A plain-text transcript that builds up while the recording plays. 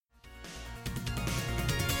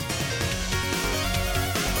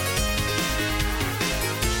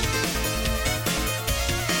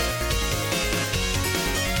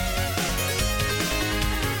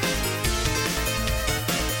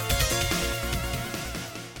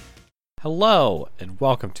Hello, and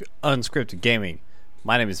welcome to Unscripted Gaming.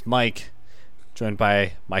 My name is Mike, joined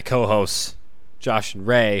by my co-hosts, Josh and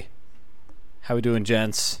Ray. How we doing,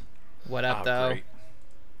 gents? What up, though?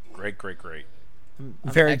 Great. I'm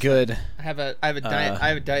Very excellent. good. I have a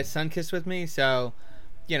diet Sunkist with me, so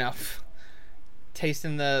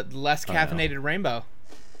tasting the less caffeinated rainbow.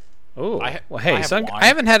 Oh, I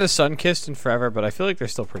haven't had a Sunkist in forever, but I feel like they're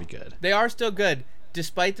still pretty good. They are still good,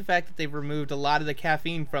 despite the fact that they've removed a lot of the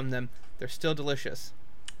caffeine from them. They're still delicious.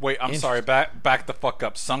 Wait, I'm sorry. Back the fuck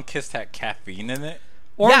up. Sunkist had caffeine in it?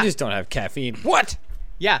 Oranges don't have caffeine. What?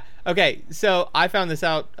 Yeah. Okay. So I found this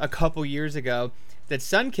out a couple years ago that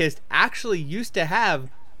Sunkist actually used to have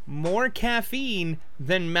more caffeine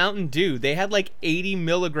than Mountain Dew. They had like 80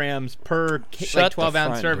 milligrams per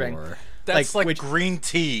 12-ounce serving. Door. That's like green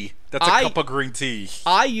tea. That's a cup of green tea.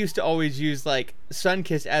 I used to always use like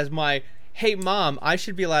Sunkist as my, hey mom, I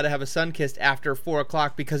should be allowed to have a Sunkist after 4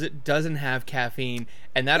 o'clock because it doesn't have caffeine.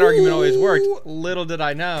 And that argument always worked. Little did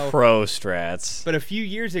I know. Pro strats. But a few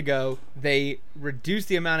years ago, they reduced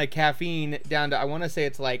the amount of caffeine down to, I want to say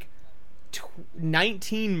it's like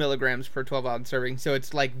 19 milligrams per 12-ounce serving. So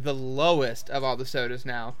it's like the lowest of all the sodas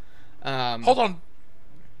now. Hold on.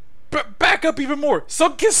 Back up even more.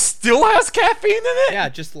 Sunkist still has caffeine in it? Yeah,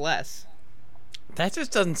 just less. That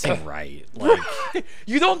just doesn't seem right. Like,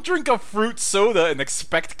 you don't drink a fruit soda and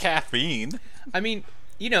expect caffeine. I mean,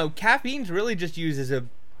 caffeine's really just used as a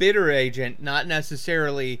bitter agent, not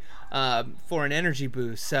necessarily for an energy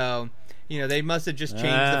boost. So, they must have just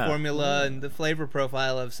changed the formula and the flavor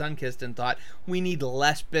profile of Sunkist and thought, we need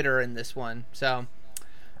less bitter in this one. So,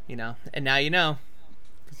 and now you know.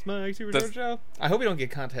 It's my Super Show. I hope we don't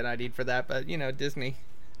get content ID'd for that, but, Disney.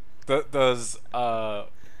 Does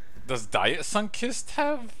Diet Sunkist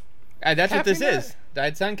have that's what this is.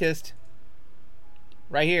 Diet Sunkist.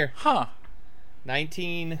 Right here. Huh.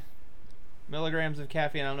 19 milligrams of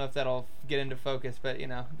caffeine. I don't know if that'll get into focus, but,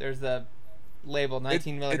 there's the label,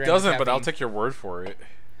 19 milligrams It doesn't, of but I'll caffeine. take your word for it.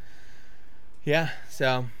 Yeah,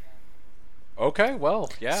 so... Okay,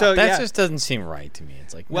 well, yeah. So, that just doesn't seem right to me.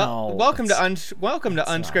 It's like, welcome to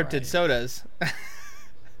unscripted right. sodas.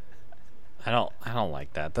 I don't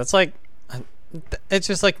like that. That's like... It's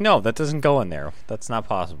just like, no, that doesn't go in there. That's not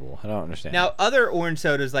possible. I don't understand. Now, other orange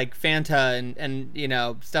sodas like Fanta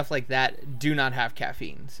and stuff like that do not have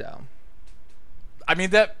caffeine. So, I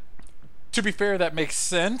mean, to be fair, that makes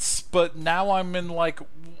sense. But now I'm in like,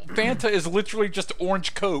 Fanta is literally just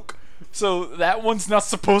orange Coke, so that one's not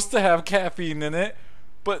supposed to have caffeine in it.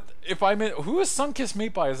 But if I'm in, who is Sunkist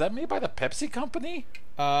made by? Is that made by the Pepsi company?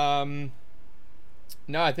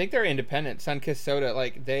 No, I think they're independent. Sunkist Soda,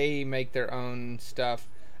 like, they make their own stuff.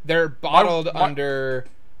 They're bottled under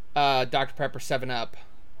Dr. Pepper 7-Up.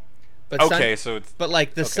 But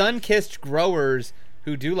the Sunkist growers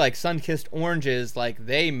who do like Sunkist oranges, like,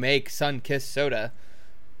 they make Sunkist Soda.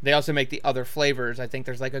 They also make the other flavors. I think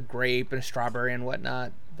there's like a grape and a strawberry and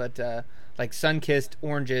whatnot. But like Sunkist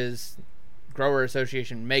oranges Grower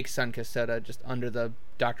Association makes Sunkist Soda just under the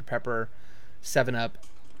Dr. Pepper 7-Up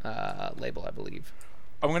label, I believe.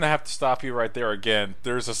 I'm going to have to stop you right there again.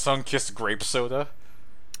 There's a Sunkist grape soda.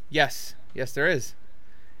 Yes, there is.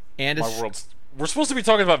 And we're supposed to be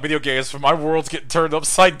talking about video games, but my world's getting turned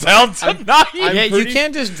upside down tonight. You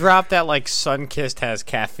can't just drop that like Sunkist has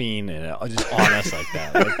caffeine in it just on us like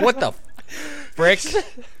that. Like, what the frick?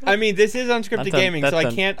 I mean, this is unscripted gaming, so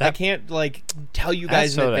I can't like tell you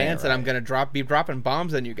guys in advance that I'm going to be dropping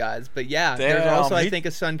bombs on you guys. But yeah, there's also I think a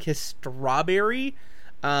Sunkist strawberry.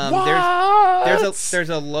 There's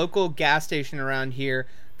a local gas station around here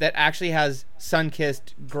that actually has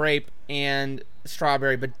Sunkist grape and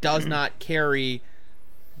strawberry, but does not carry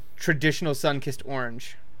traditional Sunkist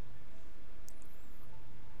orange.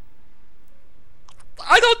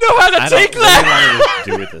 I don't know how to take that. What do you want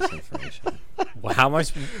to do with this information?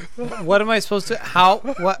 What am I supposed to?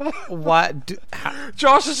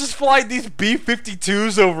 Josh is just flying these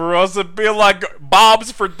B-52s over us and being like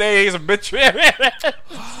bombs for days, bitch.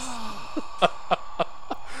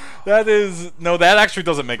 That actually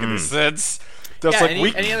doesn't make any sense.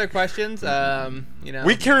 Any other questions?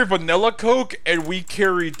 We carry vanilla Coke and we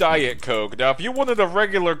carry Diet Coke. Now, if you wanted a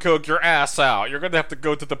regular Coke, your ass out. You're gonna have to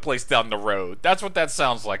go to the place down the road. That's what that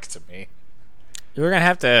sounds like to me. You're gonna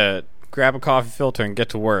have to grab a coffee filter and get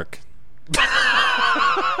to work.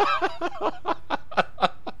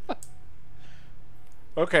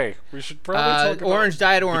 Okay, we should probably talk about orange,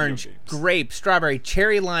 diet orange, grape, strawberry,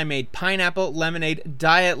 cherry limeade, pineapple lemonade,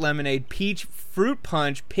 diet lemonade, peach fruit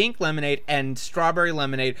punch, pink lemonade, and strawberry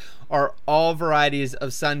lemonade are all varieties of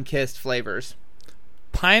Sunkist flavors.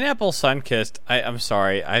 Pineapple Sunkist, I'm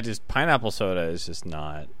sorry, pineapple soda is just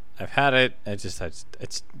not. I've had it. I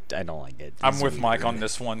don't like it. I'm with Mike on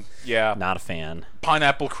this one. Yeah. Not a fan.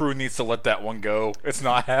 Pineapple Crew needs to let that one go. It's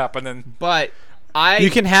not happening. But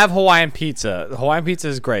you can have Hawaiian pizza. Hawaiian pizza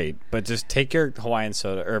is great, but just take your Hawaiian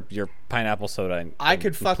soda or your pineapple soda. And I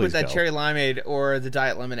could fuck with that go. cherry limeade or the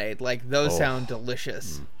diet lemonade. Like those sound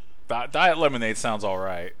delicious. Diet lemonade sounds all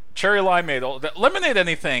right. Cherry limeade, lemonade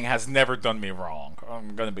anything has never done me wrong.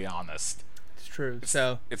 I'm gonna be honest. It's true. It's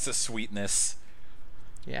a sweetness.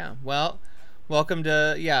 Yeah. Well, welcome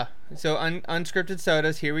to So unscripted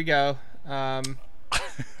sodas. Here we go. I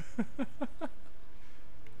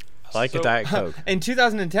like a Diet Coke. In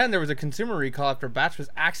 2010, there was a consumer recall after a batch was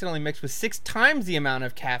accidentally mixed with 6 times the amount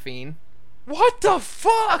of caffeine. What the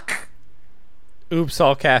fuck? Oops,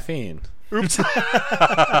 all caffeine. Oops.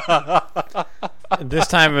 This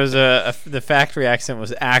time it was the factory accident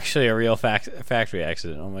was actually a real factory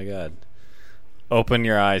accident. Oh my god. Open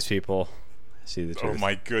your eyes, people. See the truth. Oh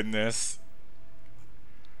my goodness.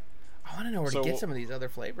 I want to know where to get some of these other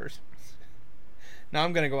flavors. Now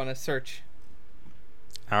I'm going to go on a search.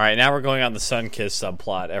 All right, now we're going on the Sunkist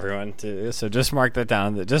subplot, everyone. So just mark that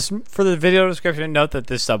down. Just for the video description, note that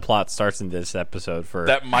this subplot starts in this episode.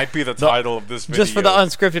 That might be the title of this video. Just for the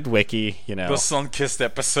unscripted wiki, The Sunkist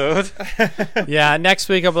episode. Yeah, next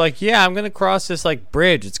week I'll be like, I'm going to cross this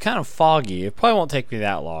bridge. It's kind of foggy. It probably won't take me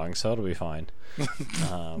that long, so it'll be fine.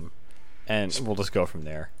 And we'll just go from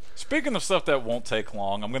there. Speaking of stuff that won't take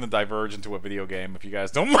long, I'm going to diverge into a video game if you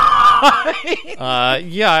guys don't mind.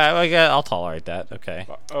 I'll tolerate that. Okay.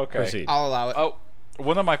 Okay. Proceed. I'll allow it.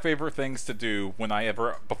 One of my favorite things to do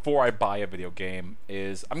before I buy a video game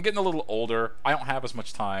is I'm getting a little older. I don't have as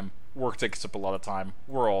much time. Work takes up a lot of time.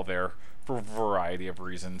 We're all there for a variety of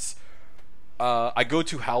reasons. I go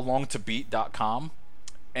to howlongtobeat.com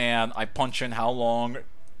and I punch in how long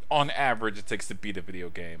on average it takes to beat a video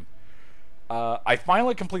game. I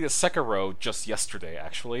finally completed Sekiro just yesterday,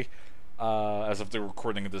 actually, as of the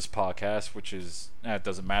recording of this podcast, which is, it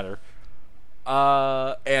doesn't matter.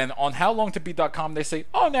 And on howlongtobeat.com, they say,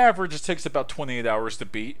 on average, it takes about 28 hours to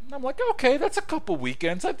beat. And I'm like, okay, that's a couple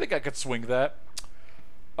weekends. I think I could swing that.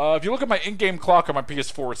 If you look at my in-game clock on my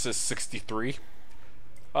PS4, it says 63.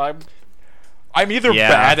 I'm either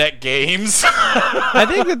bad at games. I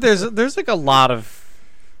think that there's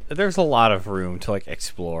a lot of room to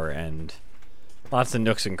explore and lots of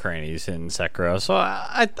nooks and crannies in Sekiro, so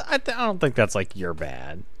I don't think that's you're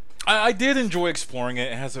bad. I did enjoy exploring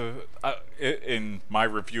it. It has in my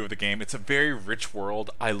review of the game, it's a very rich world.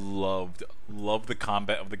 I loved the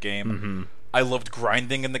combat of the game. Mm-hmm. I loved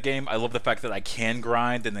grinding in the game. I love the fact that I can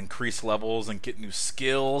grind and increase levels and get new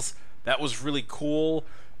skills. That was really cool.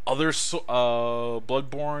 Other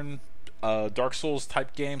Bloodborne, Dark Souls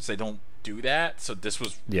type games, they don't do that, so this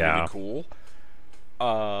was really cool.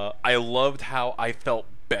 I loved how I felt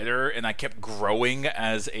better and I kept growing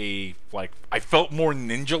as I felt more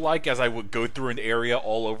ninja-like as I would go through an area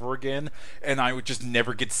all over again, and I would just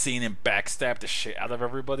never get seen and backstab the shit out of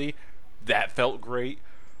everybody. That felt great.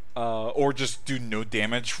 Or just do no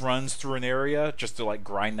damage runs through an area just to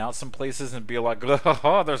grind out some places and be like,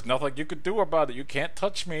 there's nothing you could do about it. You can't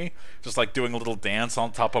touch me. Just doing a little dance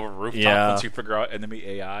on top of a rooftop once you figure out enemy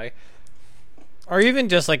AI. Or even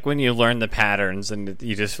just when you learn the patterns and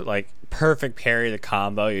you just perfect parry the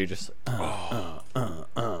combo, you just man,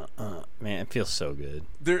 it feels so good.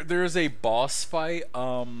 There's a boss fight.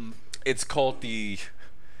 It's called the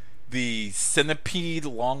Centipede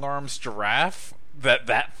Long Arms Giraffe.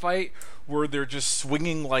 That fight where they're just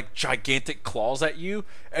swinging gigantic claws at you,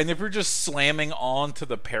 and if you're just slamming onto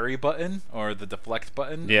the parry button or the deflect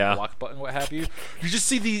button, block button, what have you, you just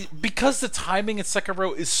see because the timing in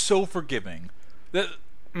Sekiro is so forgiving.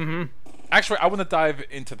 Actually, I want to dive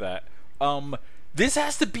into that. This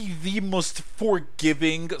has to be the most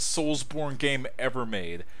forgiving Soulsborne game ever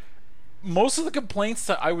made. Most of the complaints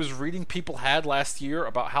that I was reading people had last year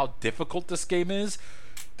about how difficult this game is,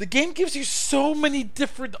 the game gives you so many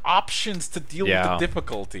different options to deal with the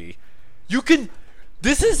difficulty.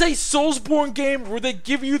 This is a Soulsborne game where they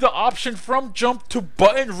give you the option from jump to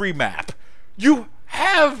button remap. You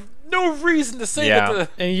have no reason to say that the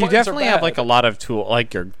and you definitely have a lot of tool,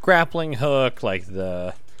 your grappling hook, all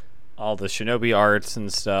the shinobi arts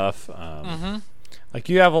and stuff.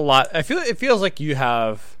 You have a lot. It feels like you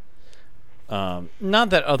have. Not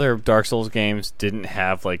that other Dark Souls games didn't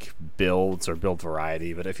have builds or build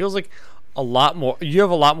variety, but it feels like a lot more. You have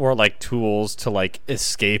a lot more tools to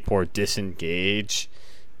escape or disengage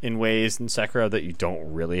in ways in Sekiro that you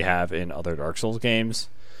don't really have in other Dark Souls games.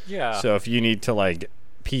 Yeah. So if you need to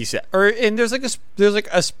piece it, there's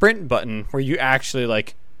a sprint button where you actually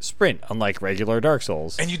sprint, unlike regular Dark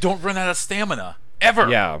Souls, and you don't run out of stamina. Ever.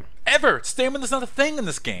 Yeah. Ever. Stamina's not a thing in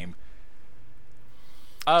this game.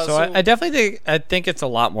 So I definitely think it's a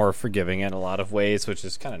lot more forgiving in a lot of ways, which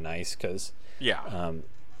is kind of nice because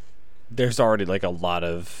there's already like a lot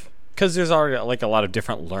of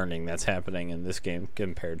different learning that's happening in this game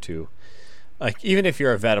compared to like even if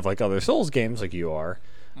you're a vet of like other Souls games like you are,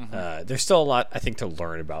 there's still a lot I think to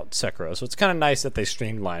learn about Sekiro. So it's kind of nice that they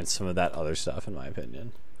streamlined some of that other stuff, in my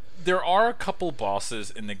opinion. There are a couple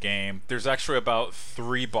bosses in the game. There's actually about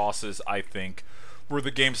 3 bosses, I think, where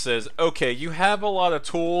the game says, okay, you have a lot of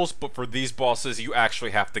tools, but for these bosses, you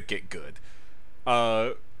actually have to get good.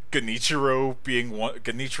 Genichiro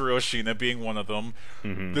Shina being one of them.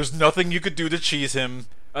 There's nothing you could do to cheese him.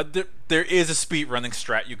 There is a speed running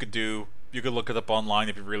strat you could do. You could look it up online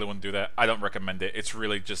if you really want to do that. I don't recommend it. It's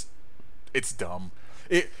really just, it's dumb.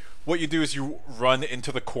 What you do is you run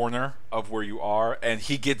into the corner of where you are, and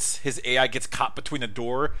his AI gets caught between a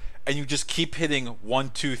door, and you just keep hitting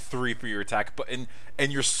 1, 2, 3 for your attack button,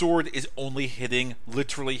 and your sword is only hitting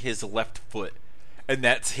literally his left foot, and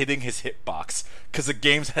that's hitting his hitbox because the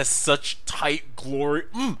game has such tight glory.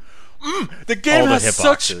 The game has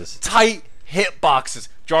such tight hitboxes.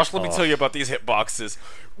 Josh, let me tell you about these hitboxes.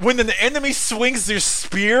 When an enemy swings their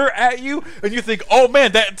spear at you, and you think, "Oh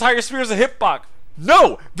man, that entire spear is a hitbox."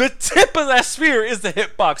 No, the tip of that spear is the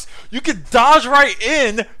hitbox. You can dodge right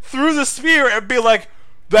in through the spear and be like,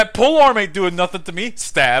 that polearm ain't doing nothing to me.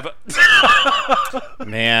 Stab.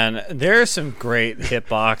 Man, there's some great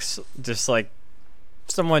hitbox. Just like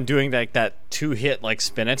someone doing like that 2-hit like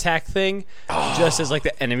spin attack thing, just as like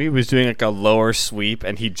the enemy was doing like a lower sweep,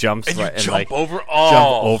 and he jumps and right you jump like over.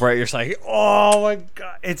 Jump over it. You're just like, oh my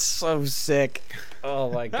god, it's so sick.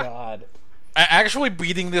 Oh my god. Actually,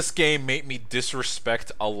 beating this game made me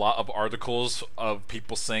disrespect a lot of articles of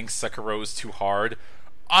people saying Sekiro is too hard.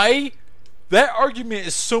 That argument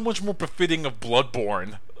is so much more befitting of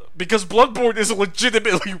Bloodborne, because Bloodborne is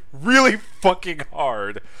legitimately really fucking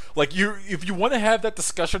hard. Like, if you want to have that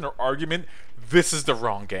discussion or argument, this is the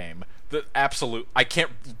wrong game. The absolute, I can't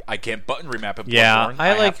button remap in Bloodborne. Yeah, I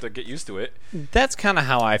have to get used to it. That's kind of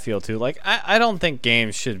how I feel too. Like, I don't think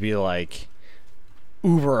games should be like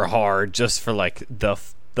uber hard just for like the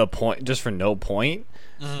point, just for no point.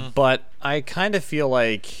 But I kind of feel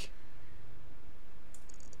like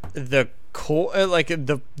the core, like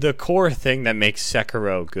the core thing that makes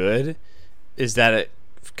Sekiro good is that it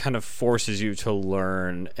kind of forces you to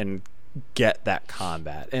learn and get that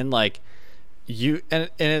combat, and like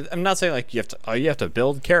I'm not saying like you have to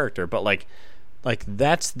build character, but like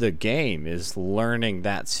that's the game, is learning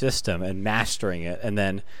that system and mastering it, and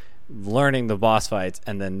then learning the boss fights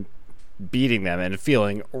and then beating them and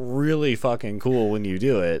feeling really fucking cool when you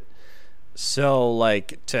do it. So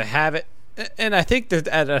like to have it, and I think that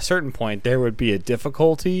at a certain point there would be a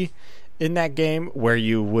difficulty in that game where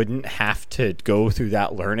you wouldn't have to go through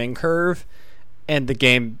that learning curve, and the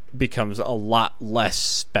game becomes a lot less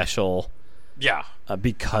special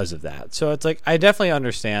because of that. So it's like I definitely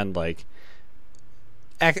understand like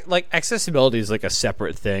accessibility is like a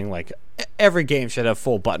separate thing. Like every game should have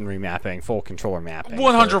full button remapping, full controller mapping,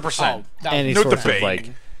 100%. Any no sort debate. of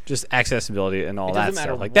like just accessibility and all that stuff.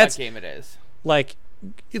 Like what that's game it is. Like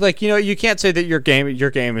you know, you can't say that your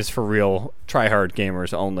game is for real try hard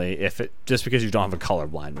gamers only if it just because you don't have a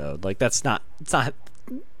colorblind mode. Like that's not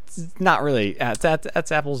really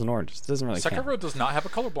that's apples and oranges. It doesn't really Sekiro count. does not have a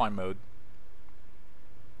colorblind mode.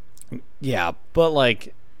 Yeah, but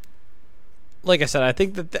like I said, I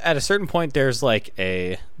think that at a certain point there's like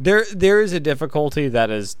there is a difficulty that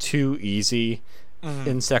is too easy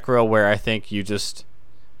in Sekiro, where I think you just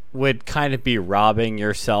would kind of be robbing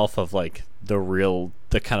yourself of like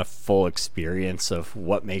the kind of full experience of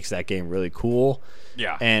what makes that game really cool.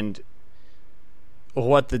 Yeah. And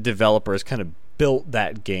what the developers kind of built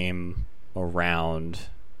that game around.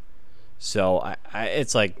 So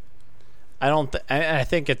it's like I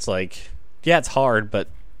think it's like, yeah, it's hard, but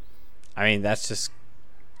I mean, that's just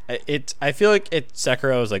it. I feel like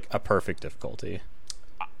Sekiro is like a perfect difficulty.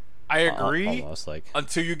 I agree. Almost like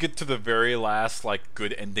until you get to the very last like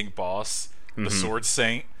good ending boss, the Sword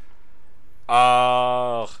Saint.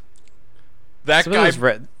 That some guy.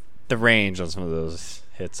 The range on some of those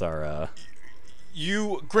hits are.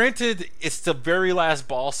 Granted, it's the very last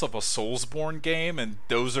boss of a Soulsborne game, and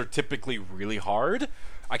those are typically really hard.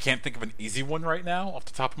 I can't think of an easy one right now off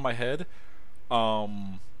the top of my head.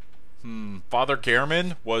 Father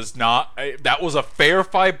Gehrman was not. That was a fair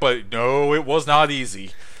fight, but no, it was not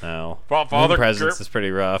easy. No, Father Presence is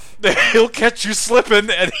pretty rough. He'll catch you slipping,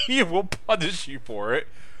 and he will punish you for it.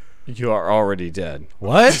 You are already dead.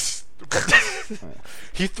 What?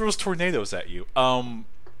 He throws tornadoes at you.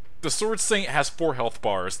 the Sword Saint has 4 health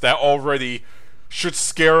bars. That already should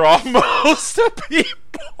scare off most people.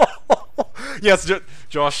 Yes,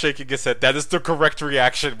 Josh shaking his head. That is the correct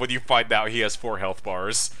reaction when you find out he has 4 health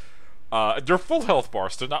bars. They're full health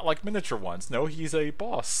bars. They're not like miniature ones. No, he's a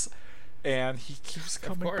boss. And he keeps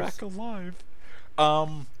coming back alive.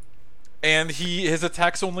 And his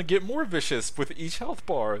attacks only get more vicious with each health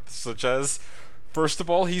bar, such as, first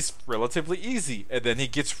of all, he's relatively easy, and then he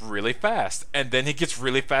gets really fast, and then he gets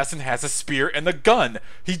really fast and has a spear and a gun.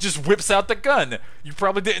 He just whips out the gun. You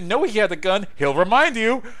probably didn't know he had a gun. He'll remind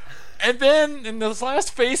you. And then, in this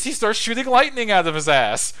last phase, he starts shooting lightning out of his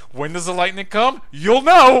ass. When does the lightning come? You'll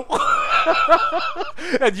know!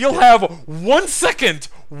 And you'll have 1 second,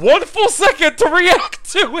 1 full second to react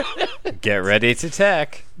to it! Get ready to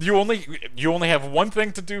attack. You only have one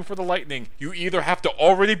thing to do for the lightning. You either have to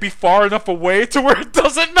already be far enough away to where it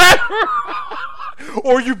doesn't matter,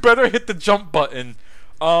 or you better hit the jump button.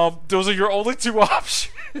 Those are your only 2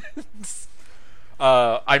 options.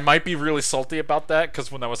 I might be really salty about that,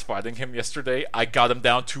 because when I was fighting him yesterday, I got him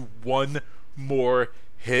down to 1 more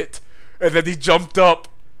hit, and then he jumped up.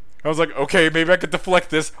 I was like, okay, maybe I can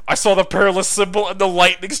deflect this. I saw the perilous symbol and the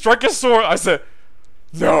lightning strike his sword. I said,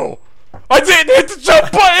 no, I didn't hit the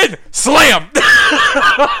jump button! Slam!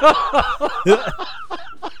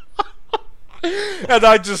 And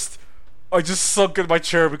I just sunk in my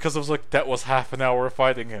chair because I was like, that was half an hour of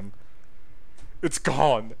fighting him. It's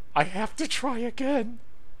gone. I have to try again.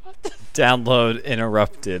 Download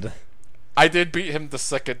interrupted. I did beat him the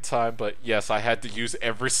second time, but yes, I had to use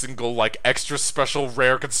every single, like, extra special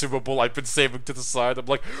rare consumable I've been saving to the side. I'm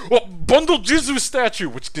like, well, bundle Jizu statue,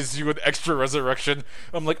 which gives you an extra resurrection.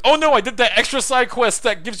 I'm like, oh no, I did that extra side quest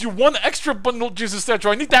that gives you 1 extra bundle Jizu statue.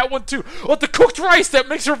 I need that one too. Oh, the cooked rice that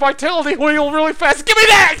makes your vitality heal really fast. Give me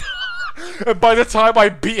that! And by the time I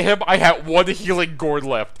beat him, I had 1 healing gourd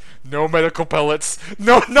left. No medical pellets.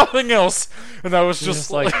 No, nothing else. And I was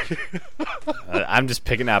just like... I'm just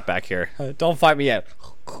picking out back here. Don't fight me yet.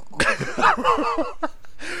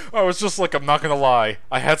 I was just like, I'm not gonna lie.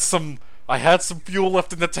 I had some fuel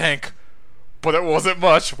left in the tank, but it wasn't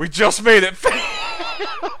much. We just made it.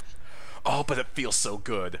 Oh, but it feels so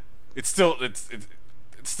good. It's still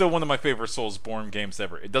one of my favorite Soulsborne games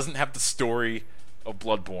ever. It doesn't have the story of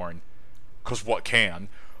Bloodborne, cause what can?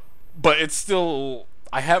 But it's still...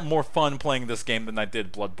 I had more fun playing this game than I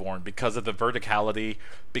did Bloodborne because of the verticality,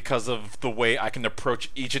 because of the way I can approach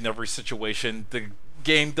each and every situation. The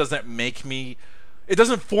game doesn't it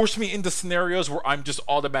doesn't force me into scenarios where I'm just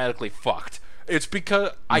automatically fucked. It's because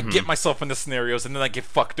I get myself into scenarios and then I get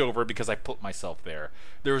fucked over because I put myself there.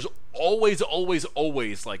 There's always,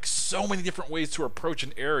 like, so many different ways to approach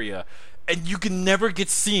an area, and you can never get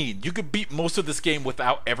seen. You could beat most of this game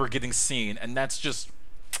without ever getting seen, and that's just...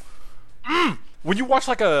 When you watch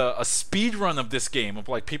like a speed run of this game, of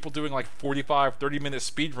like people doing like 45, 30-minute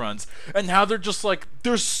speed runs, and how they're just like,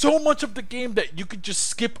 there's so much of the game that you could just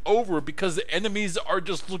skip over because the enemies are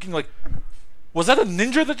just looking like, was that a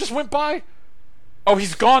ninja that just went by? Oh,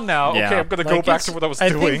 he's gone now. Yeah. Okay, I'm gonna go back to what I was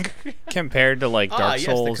doing. Compared to like Dark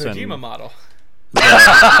Souls the Kojima model.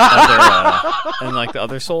 And like the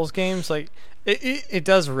other Souls games, like it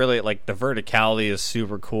does really, like, the verticality is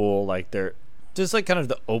super cool. Like they're just like kind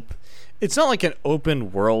of it's not like an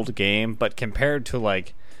open world game, but compared to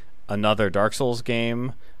like another Dark Souls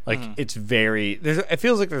game, like it's it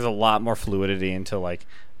feels like there's a lot more fluidity into like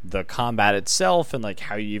the combat itself and like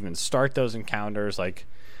how you even start those encounters. Like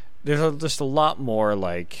there's just a lot more,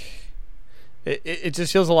 like it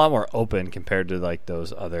just feels a lot more open compared to like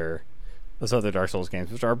those other Dark Souls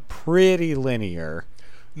games, which are pretty linear.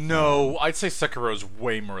 No, I'd say Sekiro's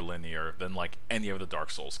way more linear than like any of the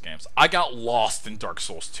Dark Souls games. I got lost in Dark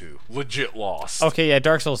Souls 2. Legit lost. Okay, yeah,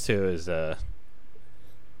 Dark Souls 2 is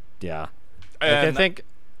yeah. And I think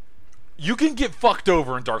you can get fucked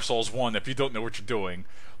over in Dark Souls 1 if you don't know what you're doing.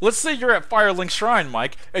 Let's say you're at Firelink Shrine,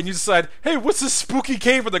 Mike, and you decide, hey, what's this spooky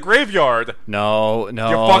cave in the graveyard? No,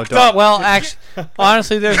 you're fucked up. Well, actually,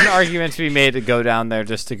 honestly, there's an argument to be made to go down there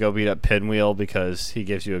just to go beat up Pinwheel because he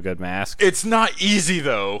gives you a good mask. It's not easy,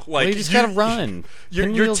 though. Like, well, you just gotta run.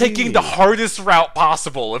 You're taking the hardest route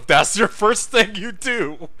possible if that's your first thing you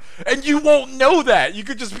do. And you won't know that. You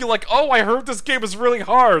could just be like, oh, I heard this game is really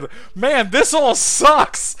hard. Man, this all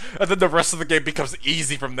sucks. And then the rest of the game becomes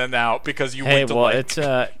easy from then out because you went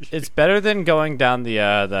to it's better than going down the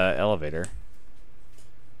elevator.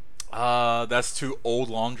 That's too old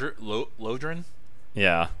Lodrin?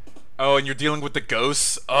 Yeah. Oh, and you're dealing with the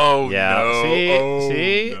ghosts? Oh, yeah. No.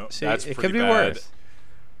 See? That's it pretty could be bad. worse.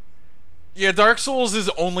 Yeah, Dark Souls is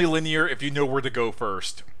only linear if you know where to go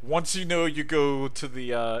first. Once you know, you go to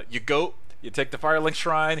the You take the Firelink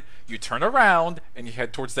Shrine, you turn around, and you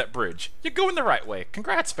head towards that bridge. You're going the right way.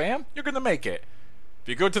 Congrats, fam. You're going to make it. If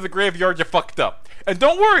you go to the graveyard, you fucked up. And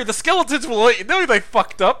don't worry, the skeletons will let you know they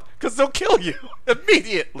fucked up, because they'll kill you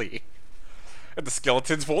immediately. And the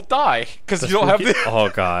skeletons won't die, because you don't have the... Oh,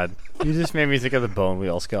 God. You just made me think of the Bone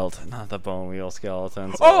Wheel skeleton, not the Bone Wheel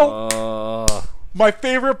skeletons. Oh! My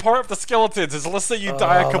favorite part of the skeletons is, let's say you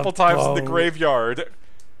die a couple times in the graveyard,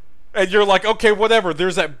 and you're like, okay, whatever,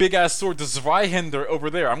 there's that big-ass sword, the Zweihander over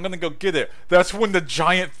there, I'm gonna go get it. That's when the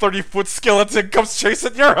giant 30-foot skeleton comes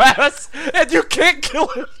chasing your ass, and you can't kill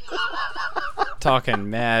him. Talking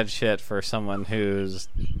mad shit for someone who's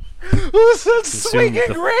in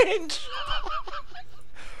swinging range.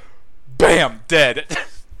 Bam, dead.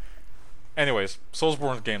 Anyways,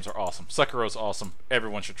 Soulsborne games are awesome. Sekiro's awesome.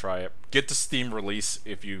 Everyone should try it. Get the Steam release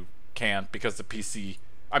if you can, because the PC...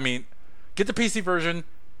 get the PC version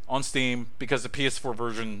on Steam, because the PS4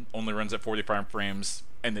 version only runs at 45 frames,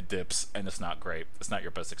 and it dips, and it's not great. It's not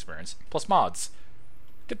your best experience. Plus mods.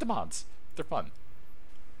 Get the mods. They're fun.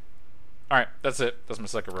 Alright, that's it. That's my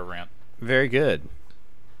Sekiro rant. Very good.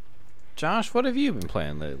 Josh, what have you been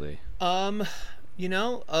playing lately?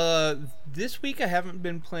 This week I haven't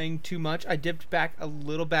been playing too much. I dipped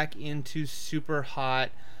back into Super Hot,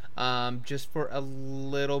 just for a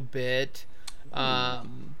little bit.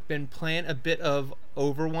 Been playing a bit of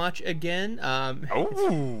Overwatch again.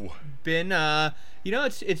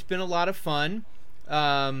 It's been a lot of fun.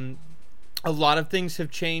 A lot of things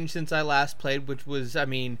have changed since I last played, which was,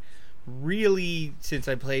 really, since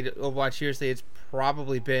I played Overwatch seriously, it's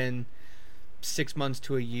probably been 6 months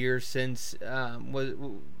to a year since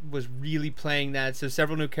was really playing that. So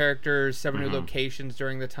several new characters, several new locations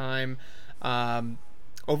during the time.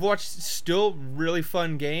 Overwatch still really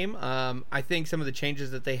fun game. I think some of the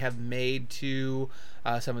changes that they have made to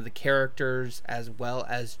some of the characters as well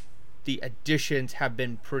as the additions have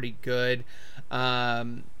been pretty good.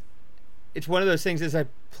 It's one of those things, as I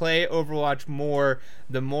play Overwatch more,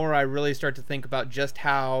 the more I really start to think about just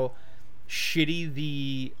how shitty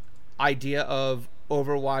the idea of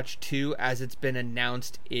Overwatch 2 as it's been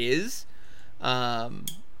announced is. But,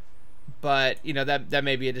 that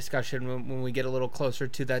may be a discussion when we get a little closer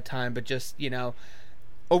to that time. But just,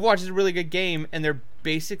 Overwatch is a really good game, and they're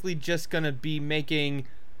basically just going to be making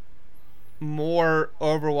more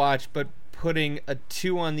Overwatch, but putting a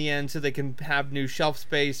 2 on the end so they can have new shelf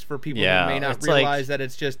space for people who may not realize that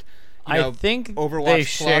it's just, I think Overwatch they Plus.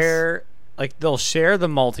 share, they'll share the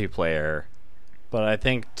multiplayer, but I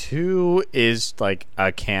think 2 is like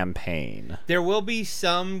a campaign. There will be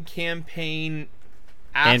some campaign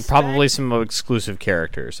aspect, and probably some exclusive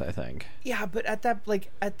characters, I think. Yeah, but at that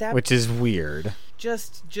which is weird.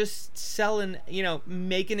 Just selling,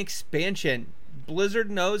 make an expansion. Blizzard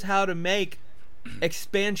knows how to make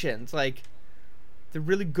expansions. They're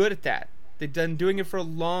really good at that. They've been doing it for a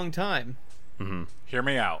long time. Mm-hmm. Hear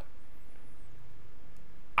me out.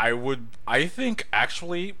 I think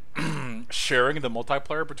actually sharing the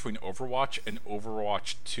multiplayer between Overwatch and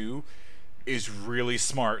Overwatch 2 is really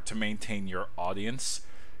smart to maintain your audience,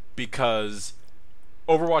 because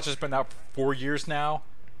Overwatch has been out for 4 years now.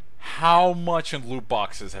 How much in loot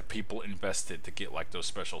boxes have people invested to get those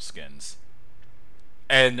special skins?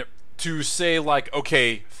 And to say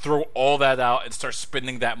okay, throw all that out and start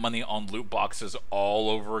spending that money on loot boxes all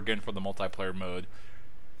over again for the multiplayer mode,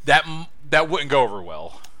 that wouldn't go over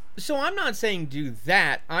well. So I'm not saying do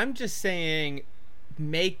that. I'm just saying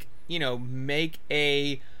make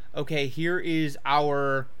a okay, here is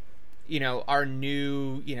our our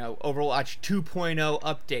new Overwatch 2.0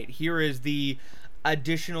 update. Here is the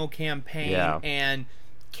additional campaign and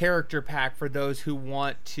character pack for those who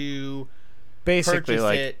want to basically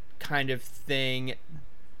purchase it, kind of thing,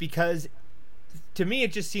 because to me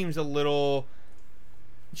it just seems a little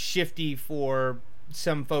shifty for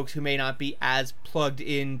some folks who may not be as plugged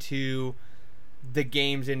into the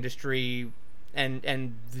games industry and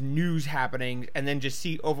the news happening, and then just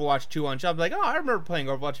see Overwatch 2 on shelf, I remember playing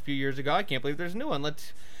Overwatch a few years ago, I can't believe there's a new one,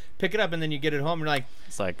 let's pick it up. And then you get it home and you're like,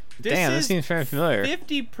 it's damn, this seems very familiar.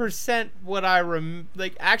 50% what I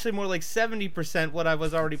actually more like 70% what I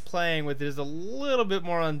was already playing with. Is a little bit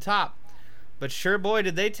more on top, but sure boy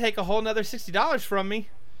did they take a whole nother $60 from me.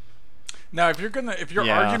 Now if your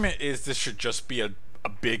argument is this should just be a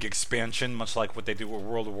big expansion, much like what they do with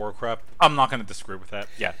World of Warcraft, I'm not going to disagree with that.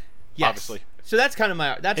 Yes. Obviously. So that's kind of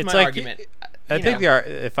my argument. I think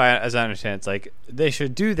as I understand, it's they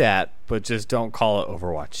should do that, but just don't call it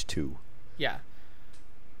Overwatch 2. Yeah.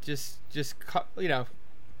 Just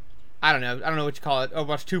I don't know what you call it.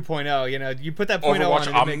 Overwatch 2.0. You put that point Overwatch on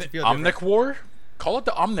and it makes it feel Omnic War. Call it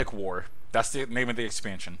the Omnic War. That's the name of the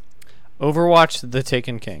expansion. Overwatch The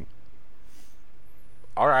Taken King.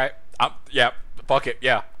 All right. Yeah. Fuck it.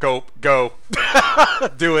 Yeah. Go.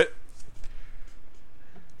 Do it.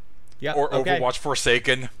 Yeah. Or okay. Overwatch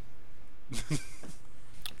Forsaken.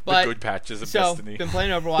 The good patches of Destiny. Been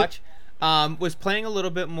playing Overwatch. Was playing a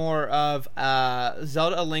little bit more of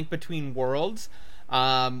Zelda: A Link Between Worlds.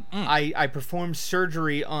 I performed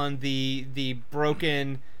surgery on the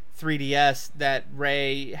broken 3DS that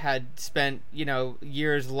Ray had spent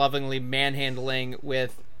years lovingly manhandling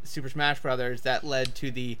with Super Smash Brothers. That led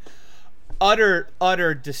to the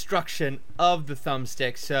utter destruction of the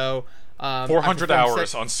thumbstick. So 400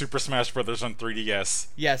 hours on Super Smash Brothers on 3DS.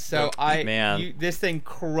 Yes, so this thing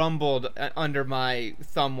crumbled under my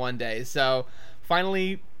thumb one day. So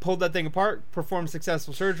finally pulled that thing apart, performed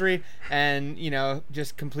successful surgery, and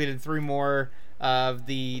just completed 3 more of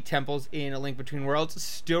the temples in A Link Between Worlds.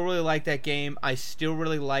 Still really like that game. I still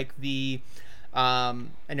really like the I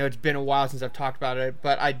know it's been a while since I've talked about it,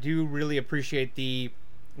 but I do really appreciate the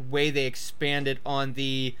way they expanded on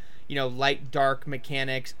the light dark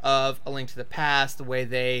mechanics of A Link to the Past, the way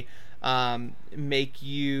they make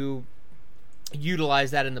you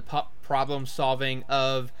utilize that in the problem solving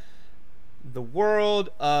of the world,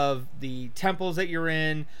 of the temples that you're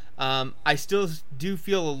in. I still do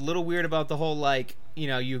feel a little weird about the whole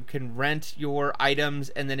you can rent your items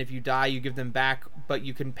and then if you die you give them back, but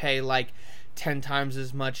you can pay 10 times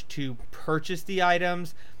as much to purchase the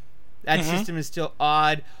items. That system is still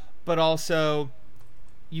odd, but also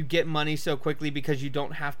you get money so quickly because you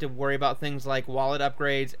don't have to worry about things like wallet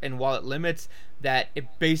upgrades and wallet limits that it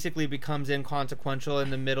basically becomes inconsequential in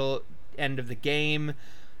the middle end of the game.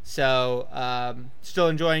 So still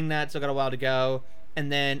enjoying that. Still got a while to go.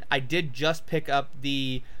 And then I did just pick up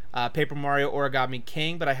the Paper Mario Origami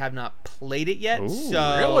King, but I have not played it yet. Ooh,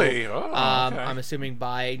 so really? Okay. I'm assuming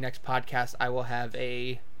by next podcast I will have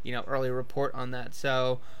a early report on that.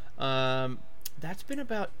 So that's been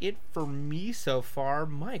about it for me so far.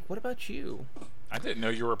 Mike, what about you? I didn't know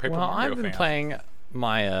you were a Paper Mario fan. I've been playing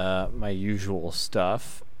my usual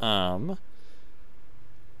stuff. But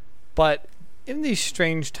in these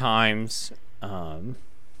strange times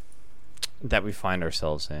that we find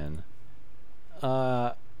ourselves in,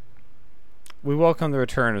 we welcome the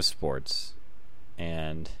return of sports.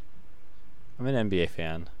 And I'm an NBA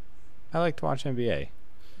fan. I like to watch NBA.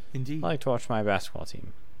 Indeed. I like to watch my basketball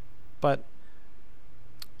team. But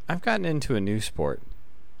I've gotten into a new sport.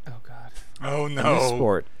 Oh, God. Oh, no. The new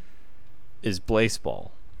sport is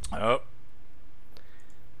baseball. Oh.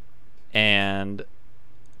 And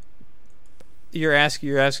you're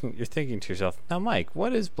thinking to yourself, now, Mike,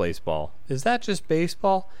 what is baseball? Is that just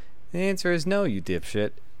baseball? The answer is no, you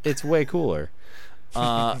dipshit. It's way cooler.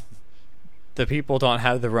 The people don't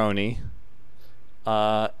have the Roni.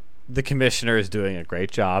 The commissioner is doing a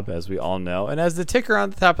great job, as we all know. And as the ticker on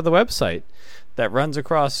the top of the website that runs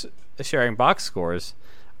across sharing box scores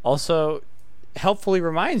also helpfully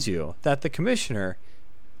reminds you that the commissioner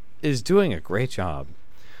is doing a great job.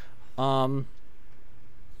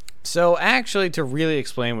 So actually, to really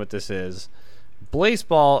explain what this is,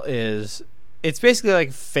 baseball it's basically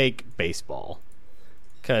like fake baseball.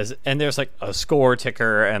 And there's a score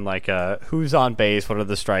ticker and who's on base, what are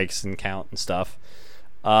the strikes and count and stuff.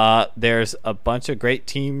 There's a bunch of great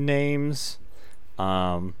team names.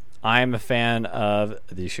 I'm a fan of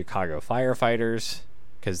the Chicago Firefighters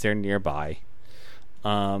because they're nearby.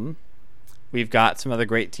 We've got some other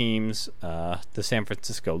great teams, the San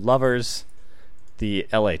Francisco Lovers, the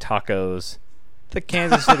LA Tacos, the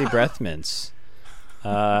Kansas City Breath Mints,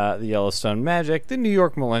 the Yellowstone Magic, the New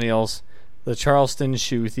York Millennials, the Charleston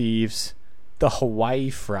Shoe Thieves, the Hawaii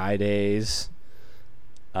Fridays.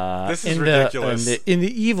 This is ridiculous. In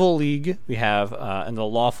the Evil League, we have, in the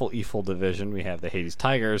Lawful Evil Division, we have the Hades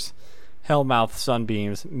Tigers, Hellmouth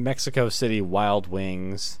Sunbeams, Mexico City Wild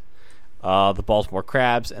Wings, the Baltimore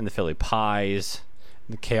Crabs, and the Philly Pies,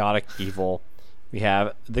 the Chaotic Evil. We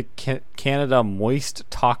have the Canada Moist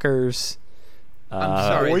Talkers. I'm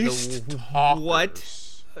sorry, Moist Talkers.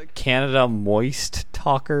 What? Canada Moist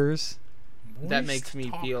Talkers. That makes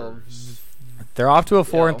me feel... They're off to a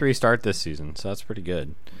 4-3 start this season, so that's pretty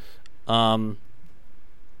good. And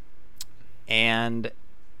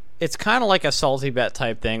it's kind of like a salty bet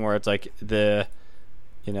type thing where it's if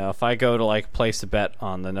I go to place a bet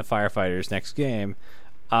on the Firefighters next game,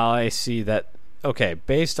 I see that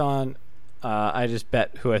based on I just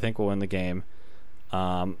bet who I think will win the game.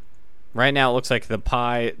 Right now it looks like the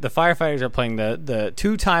Firefighters are playing the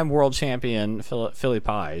 2-time world champion Philly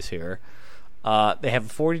Pies here. They have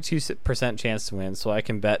a 42% chance to win, so I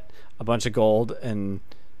can bet a bunch of gold and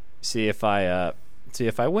see if I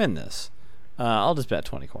win this. I'll just bet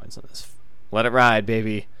 20 coins on this. Let it ride,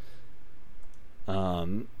 baby.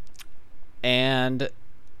 And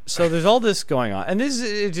so there's all this going on, and this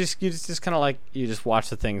is you just kind of like you just watch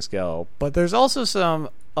the things go. But there's also some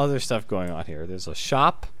other stuff going on here. There's a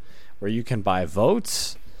shop where you can buy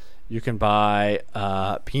votes. You can buy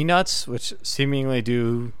peanuts, which seemingly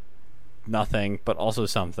do nothing, but also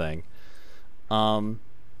something. You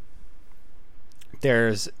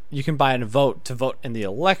can buy a vote to vote in the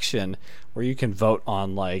election, where you can vote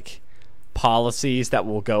on like policies that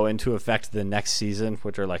will go into effect the next season,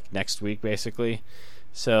 which are like next week basically.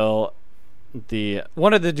 So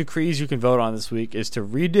one of the decrees you can vote on this week is to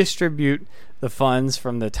redistribute the funds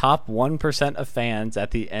from the top 1% of fans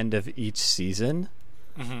at the end of each season.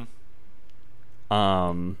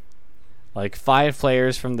 Like 5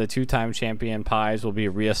 players from the 2-time champion Pies will be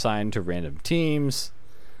reassigned to random teams.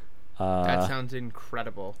 That sounds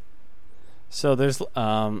incredible. So there's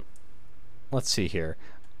let's see here.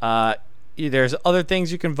 There's other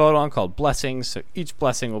things you can vote on called blessings. So each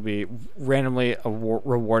blessing will be randomly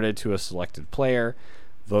rewarded to a selected player.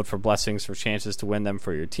 Vote for blessings for chances to win them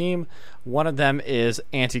for your team. One of them is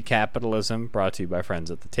anti-capitalism, brought to you by friends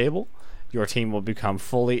at the table. Your team will become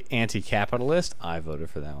fully anti-capitalist. I voted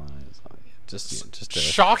for that one. Just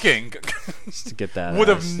shocking. Just to get that. Would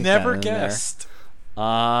have never guessed.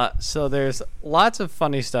 So there's lots of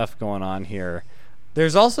funny stuff going on here.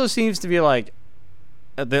 There's also seems to be like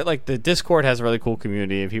the Discord has a really cool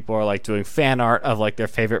community, and people are like doing fan art of like their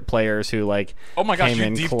favorite players who like. Oh my gosh!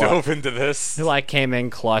 You deep dove into this. Who like came in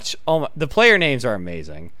clutch. The player names are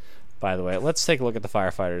amazing. By the way, let's take a look at the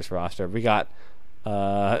Firefighters roster. We got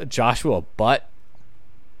Joshua Butt.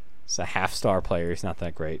 It's a half-star player. He's not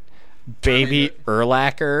that great. Baby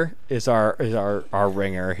Urlacher is our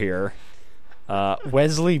ringer here.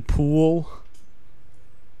 Wesley Poole.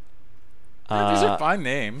 These are fine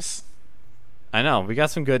names. I know. We got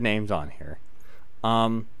some good names on here.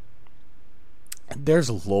 There's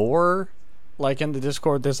lore. Like in the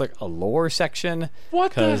Discord, there's like a lore section.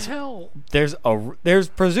 What the hell? There's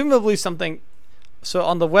presumably something. So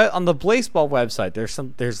on the Blaseball website,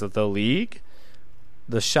 there's the league,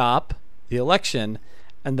 the shop, the election,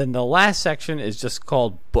 and then the last section is just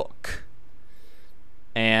called book.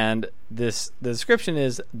 And the description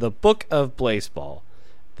is the Book of Blaseball,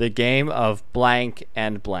 the game of blank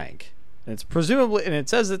and blank. And it's presumably, and it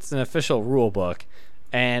says it's an official rule book,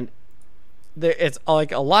 and it's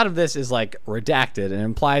like a lot of this is like redacted and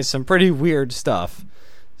implies some pretty weird stuff.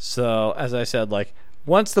 So as I said, like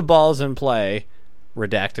once the ball's in play,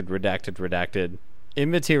 redacted,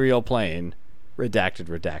 immaterial plane,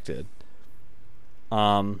 redacted.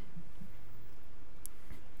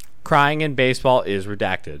 Crying in baseball is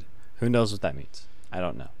redacted. Who knows what that means? I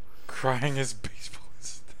don't know. Crying is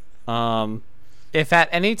baseball. If at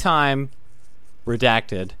any time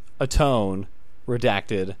redacted, atone,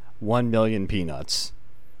 redacted, 1 million peanuts.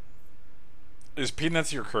 Is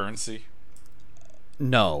peanuts your currency?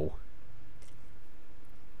 No.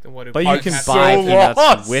 Then what but you can buy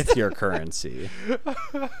peanuts with your currency.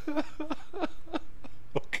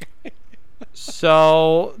 Okay.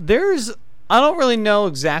 So I don't really know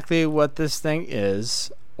exactly what this thing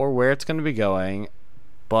is or where it's going to be going,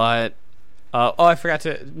 but I forgot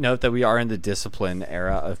to note that we are in the discipline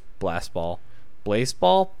era of Blastball.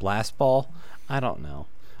 Blastball? I don't know.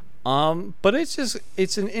 But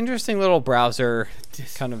it's an interesting little browser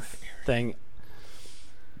kind of thing.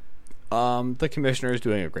 The commissioner is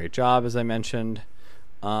doing a great job, as I mentioned.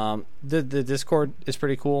 The Discord is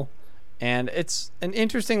pretty cool, and it's an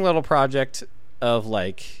interesting little project of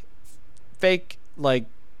like fake, like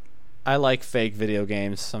I like fake video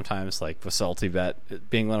games sometimes, like with Salty Bet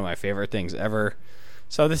being one of my favorite things ever.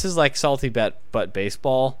 So this is like Salty Bet but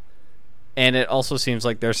baseball, and it also seems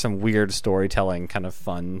like there's some weird storytelling kind of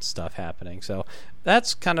fun stuff happening. So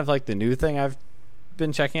that's kind of like the new thing I've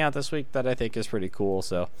been checking out this week that I think is pretty cool.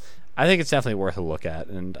 So I think it's definitely worth a look at,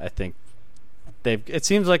 and I think it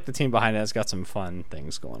seems like the team behind it has got some fun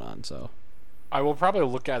things going on. So I will probably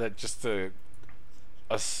look at it just to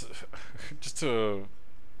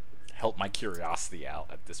help my curiosity out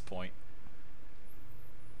at this point.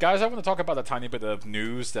 Guys, I want to talk about a tiny bit of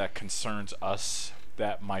news that concerns us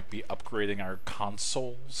that might be upgrading our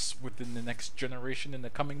consoles within the next generation in the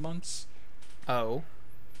coming months. Oh.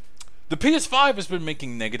 The PS5 has been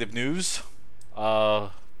making negative news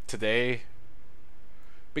today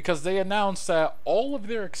because they announced that all of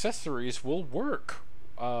their accessories will work.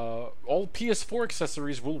 All PS4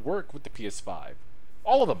 accessories will work with the PS5.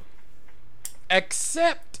 All of them.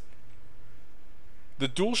 Except the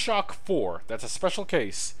DualShock 4. That's a special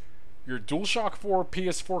case. Your DualShock 4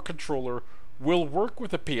 PS4 controller will work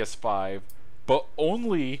with a PS5, but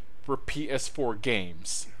only for PS4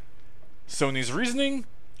 games. Sony's reasoning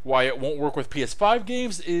why it won't work with PS5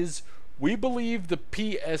 games is we believe the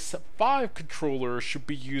PS5 controller should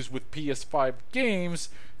be used with PS5 games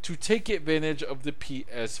to take advantage of the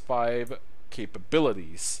PS5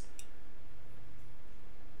 capabilities.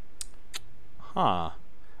 Huh.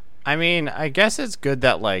 I mean, I guess it's good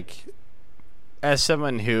that, like, as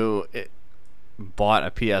someone who bought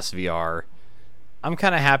a PSVR, I'm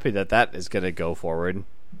kind of happy that that is going to go forward.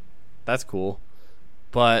 That's cool.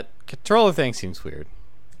 But controller thing seems weird.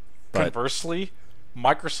 Conversely,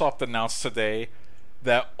 Microsoft announced today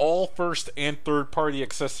that all first and third-party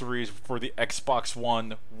accessories for the Xbox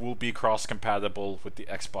One will be cross-compatible with the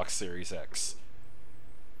Xbox Series X.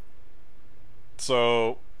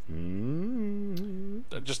 So,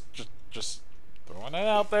 just throwing it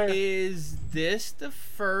out there. Is this the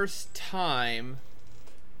first time,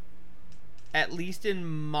 at least in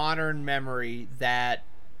modern memory, that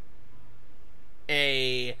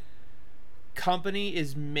a company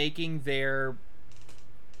is making their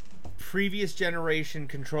previous generation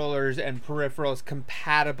controllers and peripherals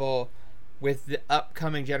compatible with the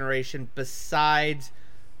upcoming generation besides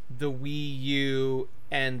the Wii U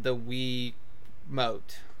and the Wii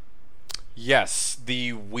Mote? Yes,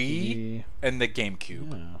 the Wii and the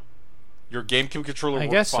GameCube. Yeah. Your GameCube controller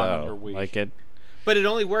works fine on your Wii. Like it. But it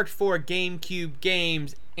only worked for GameCube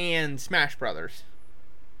games and Smash Brothers.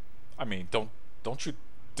 I mean, don't you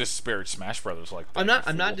disparage Smash Brothers like that.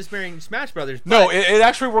 I'm not disparaging Smash Brothers. But no, it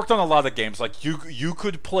actually worked on a lot of games. Like you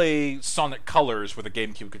could play Sonic Colors with a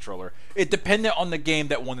GameCube controller. It depended on the game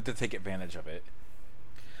that wanted to take advantage of it.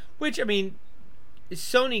 Which, I mean,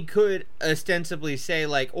 Sony could ostensibly say,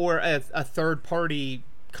 like, or a third party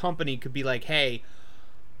company could be like, hey,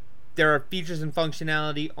 there are features and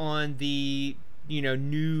functionality on the,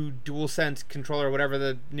 new DualSense controller, whatever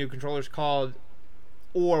the new controller's called,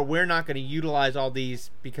 or we're not going to utilize all these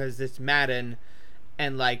because it's Madden,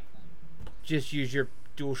 and, like, just use your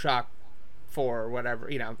DualShock 4 or whatever.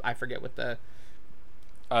 I forget what the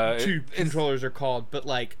two controllers are called, but,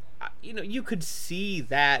 like, you could see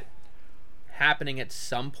that happening at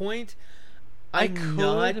some point. I'm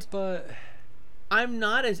not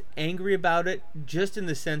as angry about it, just in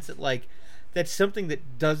the sense that, like, that's something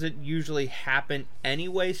that doesn't usually happen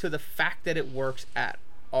anyway, so the fact that it works at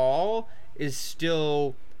all is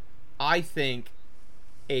still, I think,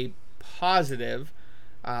 a positive.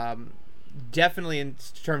 Definitely in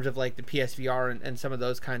terms of, like, the PSVR and some of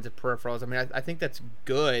those kinds of peripherals. I mean, I think that's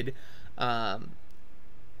good. I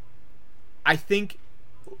think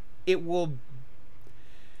it will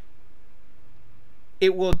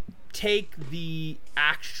take the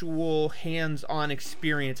actual hands-on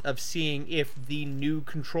experience of seeing if the new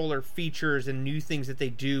controller features and new things that they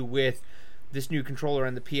do with this new controller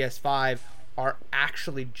and the PS5 are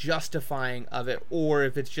actually justifying of it, or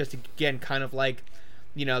if it's just, again, kind of like,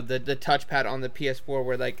 the touchpad on the PS4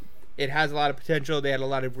 where, like, it has a lot of potential, they had a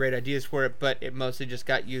lot of great ideas for it, but it mostly just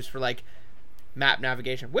got used for, like, map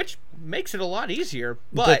navigation, which makes it a lot easier.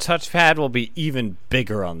 But the touchpad will be even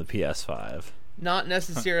bigger on the PS5. Not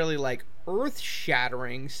necessarily like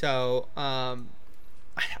earth-shattering, so I'm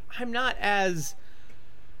not as.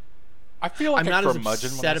 I feel like I'm not as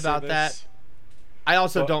upset about that. I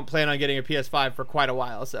also don't plan on getting a PS5 for quite a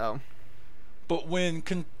while, so. But when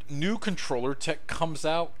new controller tech comes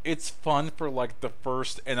out, it's fun for, like, the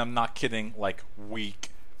first, and I'm not kidding, like, week.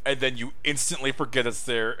 And then you instantly forget it's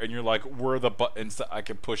there, and you're like, where are the buttons that I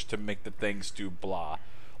can push to make the things do blah?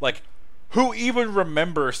 Like, who even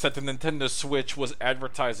remembers that the Nintendo Switch was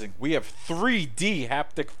advertising, we have 3D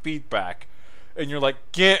haptic feedback? And you're like,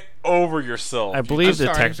 get over yourself. I believe the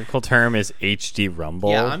technical term is HD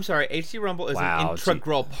Rumble. Yeah, I'm sorry. HD Rumble is an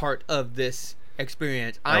integral part of this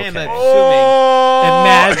experience. I am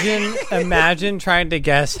assuming. Imagine trying to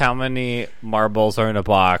guess how many marbles are in a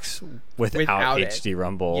box without HD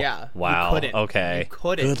Rumble. Yeah. Wow. You couldn't. Okay. You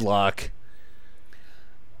couldn't. Good luck.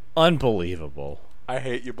 Unbelievable. I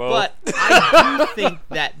hate you both. But I do think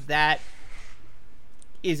that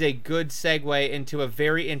is a good segue into a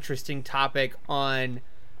very interesting topic on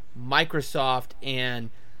Microsoft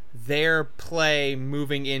and their play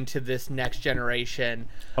moving into this next generation.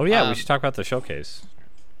 Oh yeah, we should talk about the showcase.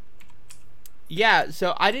 Yeah,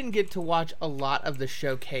 so I didn't get to watch a lot of the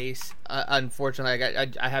showcase. Unfortunately,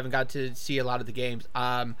 I haven't got to see a lot of the games.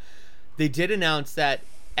 They did announce that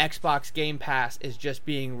Xbox Game Pass is just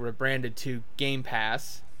being rebranded to Game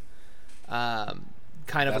Pass,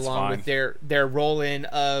 kind of That's along fine. with their roll-in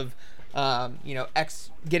of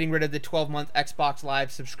getting rid of the 12-month Xbox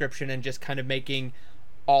Live subscription and just kind of making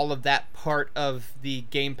all of that part of the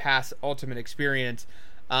Game Pass Ultimate experience.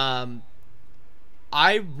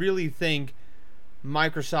 I really think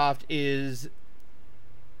Microsoft is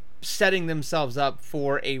setting themselves up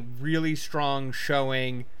for a really strong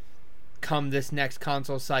showing come this next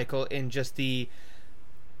console cycle, in just the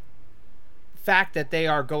fact that they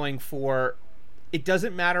are going for, it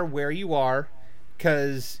doesn't matter where you are,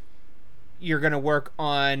 because you're going to work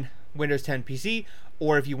on Windows 10 PC,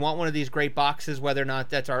 or if you want one of these great boxes, whether or not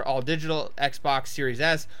that's our all-digital Xbox Series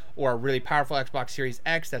S or a really powerful Xbox Series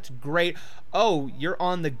X, that's great. Oh, you're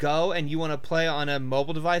on the go and you want to play on a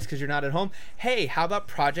mobile device because you're not at home? Hey, how about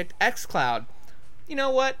Project xCloud? You know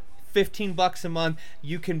what? $15 a month,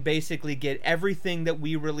 you can basically get everything that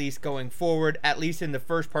we release going forward, at least in the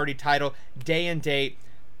first-party title, day and date.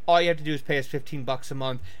 All you have to do is pay us $15 a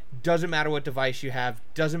month. Doesn't matter what device you have.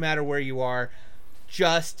 Doesn't matter where you are.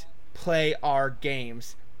 Just play our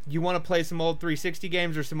games. You want to play some old 360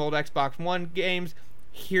 games or some old Xbox One games?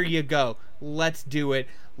 Here you go. Let's do it.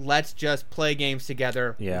 Let's just play games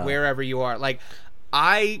together wherever you are. Like,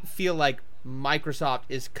 I feel like Microsoft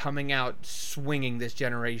is coming out swinging this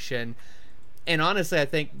generation. And honestly, I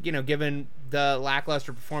think, you know, given the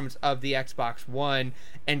lackluster performance of the Xbox One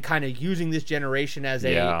and kind of using this generation as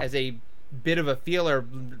a bit of a feeler,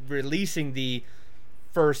 releasing the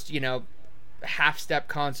first, you know, half-step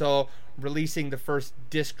console, releasing the first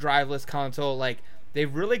disk driveless console, like,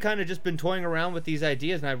 they've really kind of just been toying around with these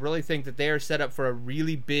ideas, and I really think that they are set up for a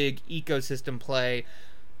really big ecosystem play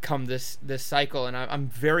come this cycle, and I'm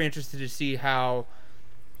very interested to see how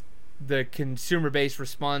the consumer base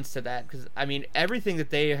responds to that, because, I mean, everything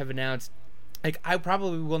that they have announced, like, I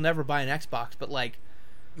probably will never buy an Xbox, but, like,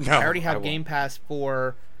 I already have Game Pass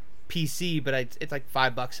for PC, but it's like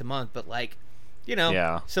 $5 a month, but, like, you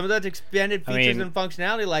know, some of those expanded features and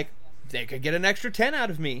functionality, like, they could get an extra 10 out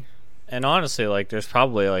of me. And honestly, like, there's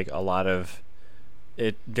probably, like, a lot of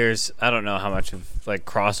it. There's, I don't know how much of, like,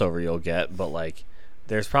 crossover you'll get, but, like,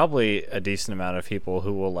 there's probably a decent amount of people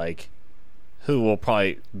who will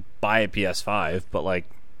probably buy a PS5, but, like,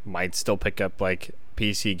 might still pick up, like,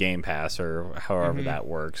 PC Game Pass or however that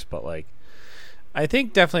works. But, like, I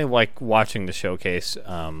think definitely, like, watching the showcase,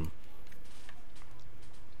 I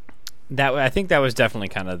think that was definitely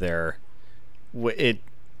kind of their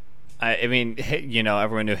I mean, you know,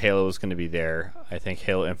 everyone knew Halo was going to be there. I think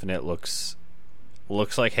Halo Infinite looks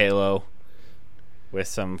like Halo with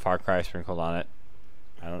some Far Cry sprinkled on it.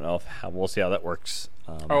 I don't know we'll see how that works.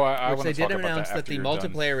 I which they did announce that the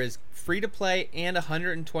multiplayer is free to play and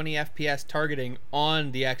 120 FPS targeting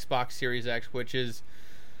on the Xbox Series X, which is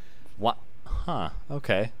what? Huh?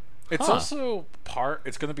 Okay. It's also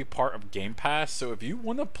it's going to be part of Game Pass, so if you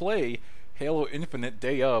want to play Halo Infinite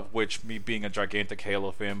day of, which, me being a gigantic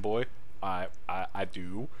Halo fanboy, I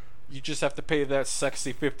do, you just have to pay that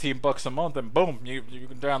sexy $15 a month, and boom, you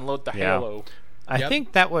can download the Halo. I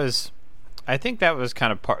think that was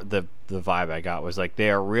kind of part the vibe I got was, like, they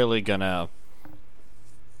are really gonna.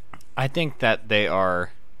 I think that they're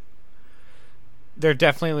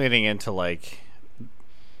definitely leading into, like,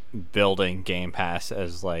 building Game Pass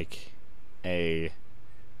as, like, I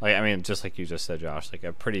mean, just like you just said, Josh, like,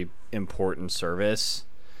 a pretty important service,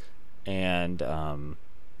 and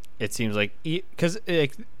it seems like because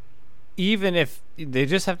even if they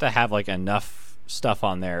just have to have, like, enough stuff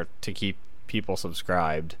on there to keep people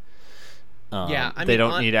subscribed. I mean,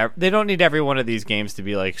 they don't need every one of these games to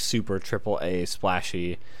be, like, super AAA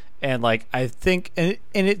splashy. And, like, I think, and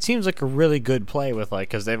it seems like a really good play with, like,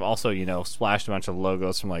 because they've also, you know, splashed a bunch of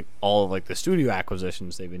logos from, like, all of, like, the studio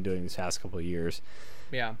acquisitions they've been doing these past couple of years.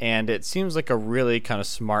 Yeah. And it seems like a really kind of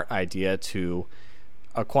smart idea to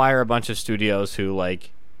acquire a bunch of studios who,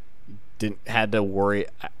 like, had to worry.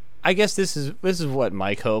 I guess this is what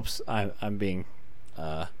Mike hopes. I'm being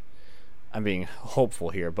hopeful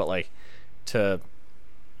here, but, like, to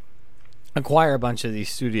acquire a bunch of these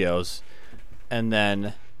studios and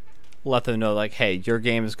then let them know, like, hey, your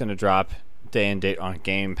game is going to drop day and date on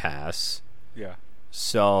Game Pass. Yeah.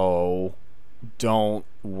 So don't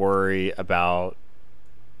worry about,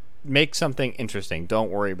 make something interesting. Don't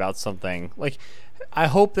worry about something, like, I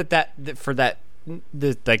hope that for that,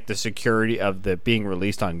 like, the security of the being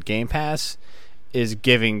released on Game Pass is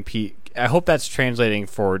giving I hope that's translating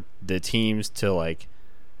for the teams to, like,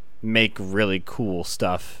 make really cool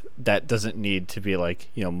stuff that doesn't need to be, like,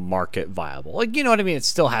 you know, market viable. Like, you know what I mean? It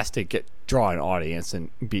still has to draw an audience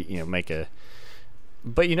and be, you know, make a.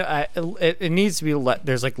 But, you know, it needs to be.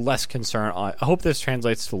 There's, like, less concern on. I hope this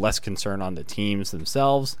translates to less concern on the teams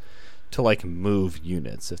themselves to, like, move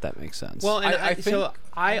units, if that makes sense. Well, and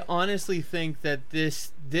I honestly think that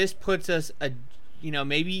this puts us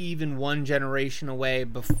maybe even one generation away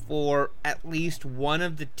before at least one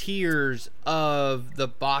of the tiers of the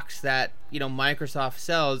box that, Microsoft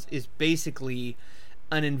sells is basically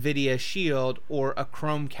an NVIDIA Shield or a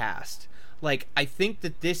Chromecast. Like, I think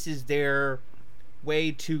that this is their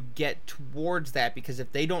way to get towards that, because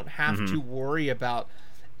if they don't have to worry about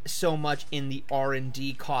so much in the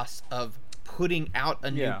R&D costs of putting out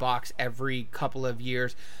a new box every couple of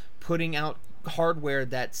years, putting out hardware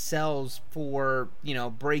that sells for,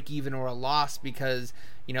 break even or a loss because,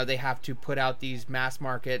 they have to put out these mass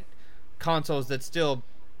market consoles that still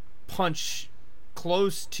punch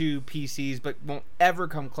close to PCs but won't ever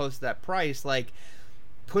come close to that price. Like,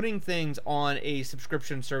 putting things on a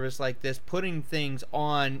subscription service like this, putting things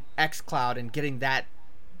on xCloud and getting that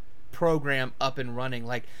program up and running,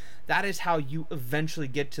 like, that is how you eventually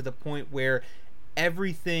get to the point where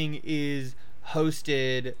everything is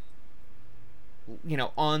hosted,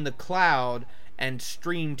 on the cloud and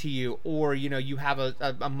streamed to you, or, you have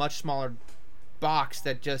a much smaller box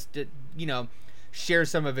that just, shares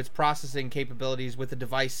some of its processing capabilities with a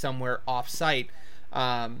device somewhere off-site.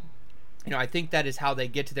 I think that is how they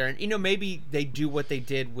get to there. And, maybe they do what they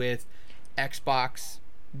did with Xbox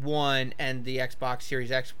One and the Xbox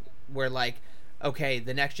Series X, where, like, okay,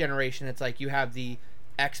 the next generation, it's like you have the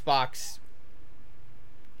Xbox.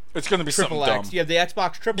 It's going to be something dumb. You have the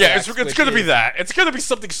Xbox Triple X. Yeah, it's going to be that. It's going to be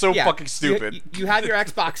something so fucking stupid. You have your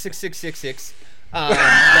Xbox 6666.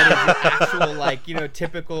 That is the actual,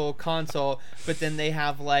 typical console, but then they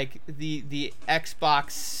have, like, the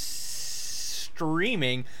Xbox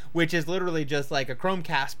streaming, which is literally just like a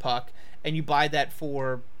Chromecast puck, and you buy that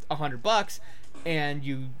for $100, and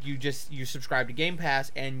you subscribe to Game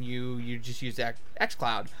Pass, and you just use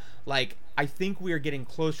xCloud. Like, I think we are getting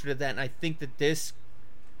closer to that, and I think that this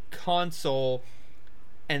console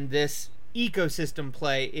and this ecosystem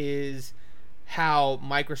play is how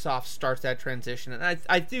Microsoft starts that transition. And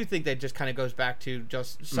I do think that just kind of goes back to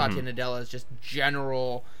just Satya Nadella's just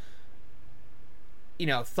general,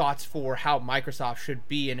 thoughts for how Microsoft should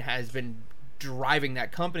be, and has been driving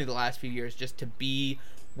that company the last few years just to be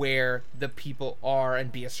where the people are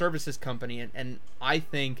and be a services company. And I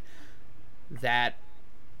think that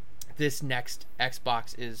this next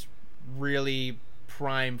Xbox is really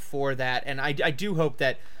prime for that. And I do hope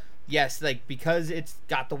that, yes, like, because it's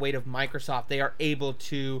got the weight of Microsoft, they are able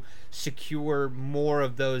to secure more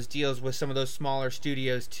of those deals with some of those smaller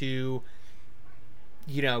studios to,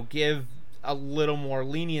 give a little more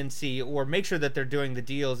leniency, or make sure that they're doing the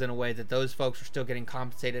deals in a way that those folks are still getting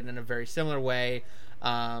compensated in a very similar way,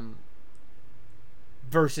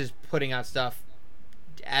 versus putting out stuff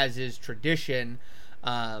as is tradition,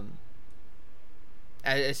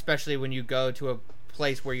 especially when you go to a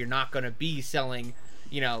place where you're not going to be selling,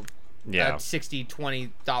 a $60,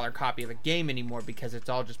 $20 copy of a game anymore, because it's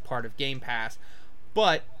all just part of Game Pass.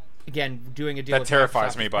 But again, doing a deal that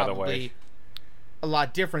terrifies me, by the way. A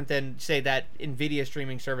lot different than, say, that NVIDIA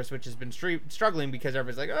streaming service, which has been struggling because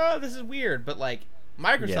everybody's like, oh, this is weird. But, like,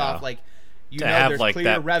 Microsoft, like, there's like, clear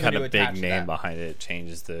that revenue kind of big name behind it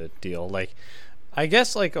changes the deal. Like, I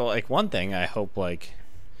guess, like one thing I hope, like,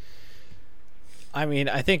 I mean,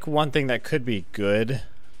 I think one thing that could be good,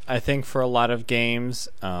 I think, for a lot of games,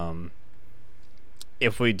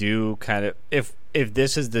 if we do kind of, if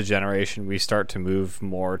this is the generation we start to move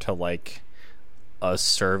more to, like, a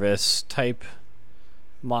service type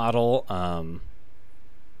model,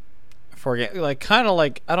 for, like, kind of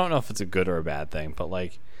like, I don't know if it's a good or a bad thing, but,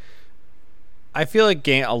 like, I feel like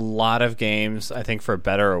a lot of games, I think, for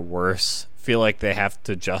better or worse, feel like they have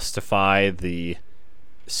to justify the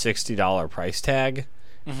 $60 price tag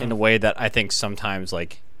in a way that I think sometimes,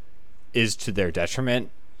 like, is to their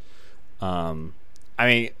detriment. I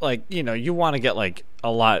mean, like, you want to get, like,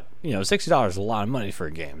 a lot, $60 is a lot of money for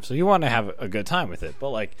a game, so you want to have a good time with it,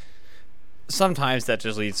 but, like, sometimes that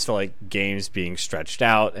just leads to, like, games being stretched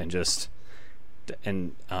out and just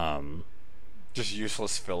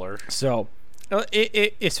useless filler. So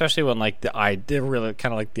it especially when, like, they're really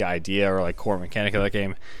kind of like the idea or, like, core mechanic of the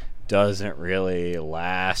game doesn't really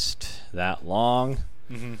last that long.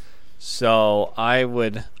 So I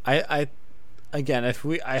hope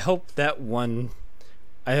one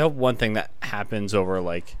thing that happens over,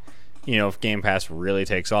 like, if Game Pass really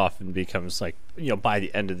takes off and becomes, like, by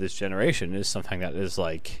the end of this generation, is something that is,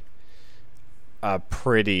 like, a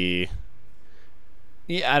pretty,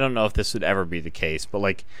 I don't know if this would ever be the case, but,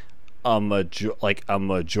 like, a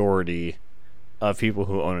majority of people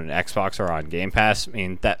who own an Xbox are on Game Pass. I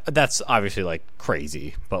mean, that's obviously, like,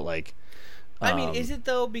 crazy, but, like, I mean, is it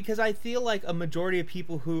though? Because I feel like a majority of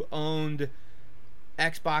people who owned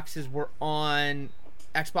Xboxes were on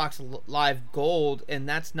Xbox Live Gold, and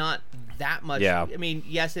that's not that much. Yeah. I mean,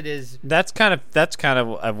 yes, it is. That's kind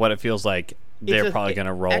of what it feels like. They're probably going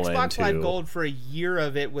to roll Xbox into. Live Gold for a year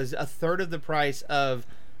of it was a third of the price of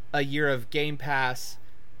a year of Game Pass,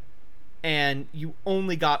 and you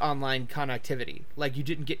only got online connectivity. Like, you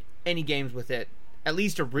didn't get any games with it. At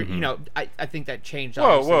least, you know, I think that changed.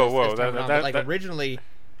 Whoa. Originally,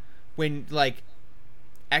 when, like,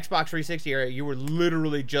 Xbox 360 era, you were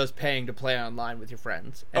literally just paying to play online with your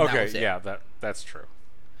friends. And okay, that was it. Yeah, that's true.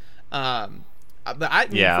 But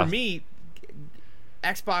for me,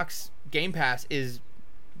 Xbox Game Pass is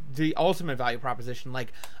the ultimate value proposition.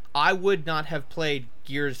 Like, I would not have played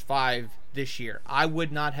Gears 5 this year. I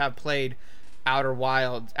would not have played Outer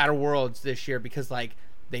Worlds this year because, like,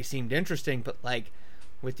 they seemed interesting, but, like,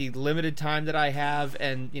 with the limited time that I have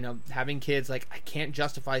and, you know, having kids, like, I can't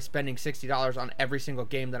justify spending $60 on every single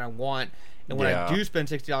game that I want. And when I do spend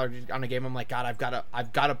 $60 on a game, I'm like, God, I've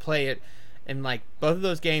got to play it. And, like, both of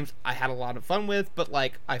those games I had a lot of fun with, but,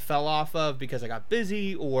 like, I fell off of because I got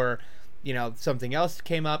busy or, you know, something else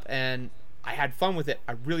came up, and I had fun with it.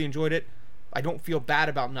 I really enjoyed it. I don't feel bad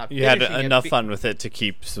about not finishing it. You had enough fun with it to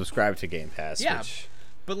keep subscribed to Game Pass, yeah. which...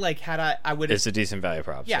 But, like, I would... It's a decent value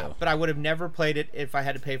prop. Yeah, so. But I would have never played it if I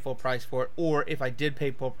had to pay full price for it, or if I did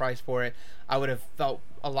pay full price for it, I would have felt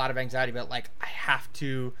a lot of anxiety about, like, I have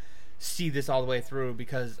to see this all the way through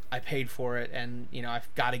because I paid for it, and, you know, I've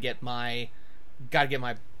got to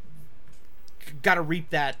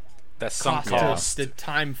reap that sunk cost, the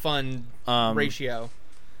time fund ratio.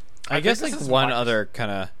 I guess, like, one other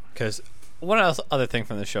kind of... Because one other thing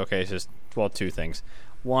from the showcase is, well, two things.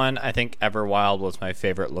 One, I think Everwild was my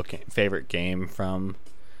favorite game from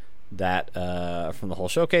that from the whole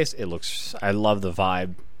showcase. I love the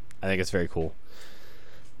vibe. I think it's very cool.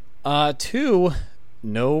 Two,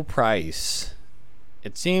 no price.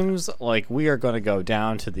 It seems like we are going to go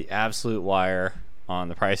down to the absolute wire on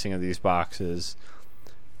the pricing of these boxes,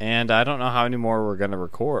 and I don't know how many more we're going to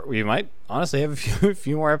record. We might honestly have a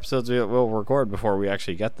few more episodes we'll record before we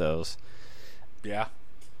actually get those. Yeah.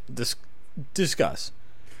 Discuss.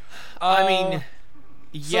 I mean,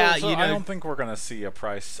 yeah, so you know, I don't think we're gonna see a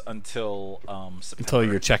price until September. Until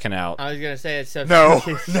you're checking out. I was gonna say it's so no,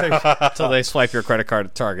 until they swipe your credit card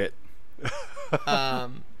at Target. Yeah,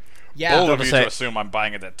 bold of you to assume I'm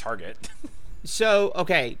buying it at Target. So,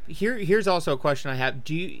 okay, here's also a question I have.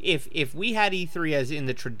 Do you, if we had E3 as in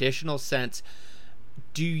the traditional sense,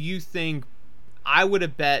 do you think I would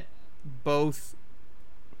have bet both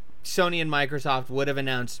Sony and Microsoft would have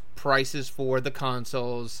announced prices for the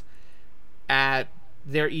consoles at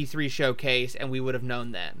their E3 showcase, and we would have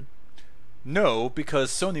known then? No,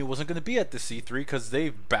 because Sony wasn't going to be at the E3 because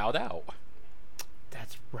they've bowed out.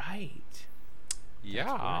 That's right.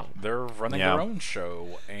 Yeah, they're running their own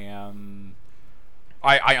show, and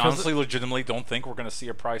I honestly, legitimately don't think we're going to see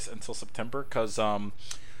a price until September because,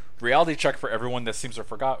 reality check for everyone that seems to have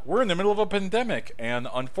forgot, we're in the middle of a pandemic, and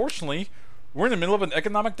unfortunately, we're in the middle of an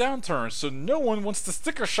economic downturn, so no one wants the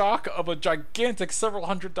sticker shock of a gigantic several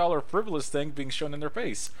 $100 frivolous thing being shown in their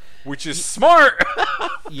face, which is smart.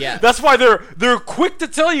 Yeah, that's why they're quick to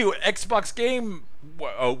tell you Xbox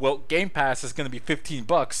Game Pass is going to be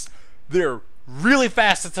 $15. They're really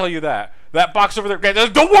fast to tell you that box over there.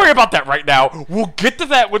 Don't worry about that right now. We'll get to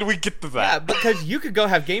that when we get to that. Yeah, because you could go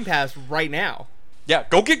have Game Pass right now. Yeah,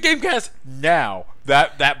 go get Game Pass now.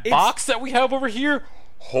 That box that we have over here,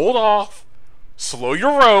 hold off. Slow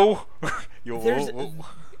your roll.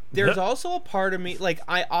 There's also a part of me, like,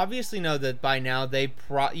 I obviously know that by now they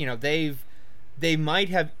might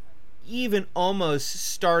have even almost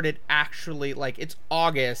started actually, like, it's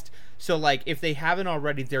August, so, like, if they haven't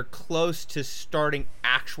already, they're close to starting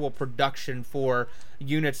actual production for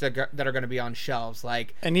units that are going to be on shelves,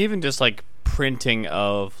 like, and even just like printing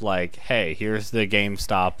of, like, hey, here's the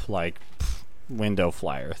GameStop, like, window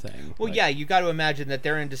flyer thing. Well, like, yeah, you got to imagine that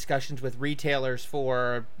they're in discussions with retailers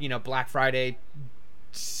for, you know, Black Friday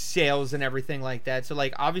sales and everything like that. So,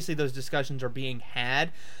 like, obviously those discussions are being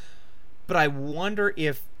had, but I wonder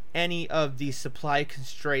if any of the supply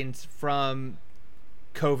constraints from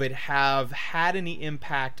COVID have had any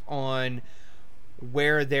impact on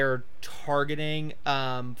where they're targeting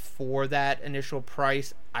for that initial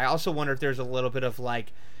price. I also wonder if there's a little bit of,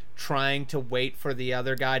 like, trying to wait for the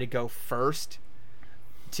other guy to go first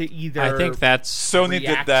to either I think that's Sony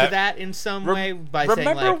did to that in some way by saying,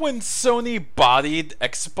 like, remember when Sony bodied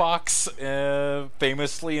Xbox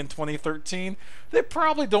famously in 2013? They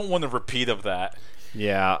probably don't want a repeat of that.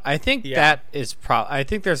 Yeah, I think that is I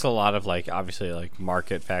think there's a lot of obviously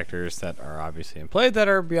market factors that are obviously in play that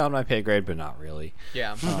are beyond my pay grade, but not really.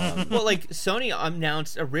 Yeah. Well, Sony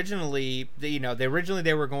announced originally, they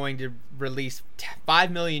were going to release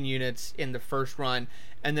 5 million units in the first run,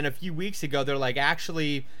 and then a few weeks ago they're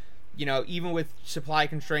actually, even with supply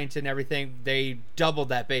constraints and everything, they doubled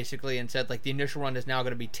that basically and said the initial run is now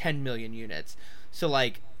going to be 10 million units. So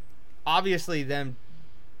obviously them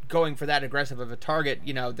going for that aggressive of a target,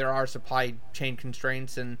 there are supply chain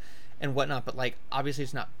constraints and whatnot, but obviously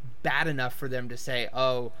it's not bad enough for them to say,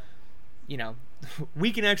 oh,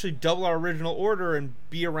 we can actually double our original order and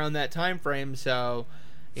be around that time frame. So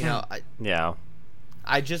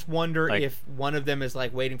I just wonder if one of them is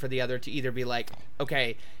waiting for the other to either be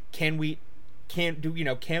okay, can we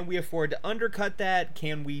afford to undercut that?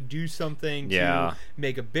 Can we do something to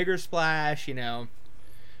make a bigger splash?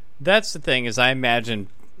 That's the thing, is I imagine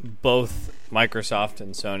both Microsoft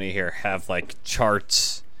and Sony here have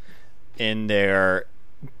charts in their,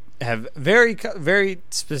 have very very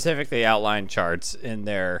specifically outlined charts in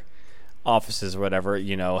their offices or whatever.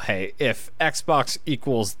 Hey, if Xbox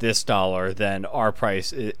equals this dollar, then our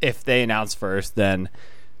price, if they announce first, then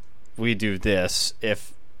we do this.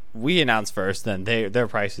 If we announce first, then their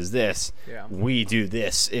price is this. We do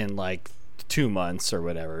this in 2 months or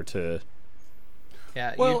whatever to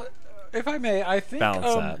if I may, I think balance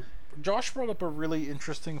that. Josh brought up a really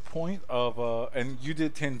interesting point of, and you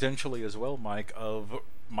did tangentially as well, Mike, of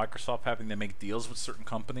Microsoft having to make deals with certain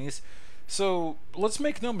companies. So let's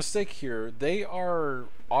make no mistake here. They are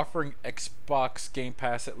offering Xbox Game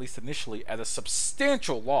Pass, at least initially, at a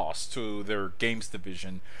substantial loss to their games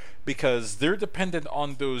division, because they're dependent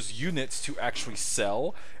on those units to actually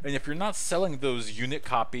sell. And if you're not selling those unit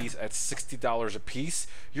copies at $60 a piece,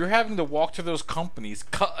 you're having to walk to those companies,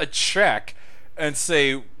 cut a check, and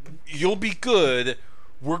say, you'll be good,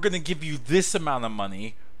 we're going to give you this amount of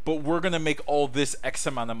money, but we're going to make all this X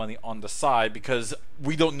amount of money on the side because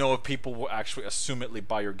we don't know if people will actually assumedly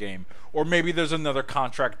buy your game. Or maybe there's another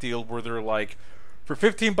contract deal where they're for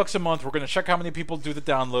 $15 a month, we're going to check how many people do the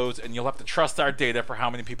downloads, and you'll have to trust our data for how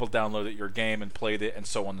many people downloaded your game and played it, and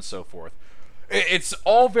so on and so forth. It's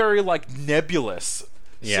all very nebulous.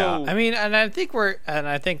 Yeah, so, I mean, and I think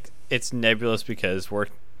it's nebulous because we're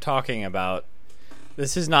talking about,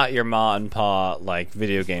 this is not your ma and pa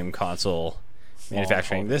video game console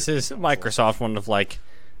manufacturing. This is Microsoft, one of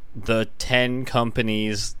the 10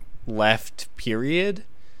 companies left, period.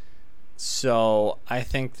 So I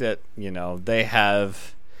think that they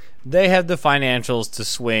have the financials to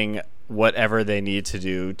swing whatever they need to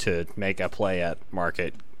do to make a play at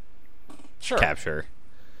market capture.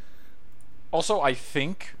 Also, I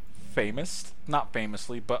think not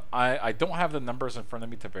famously, but I don't have the numbers in front of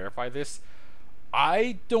me to verify this.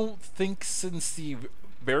 I don't think since the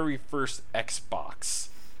very first Xbox,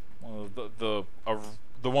 the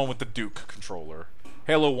one with the Duke controller,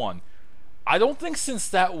 Halo 1, I don't think since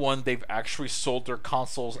that one they've actually sold their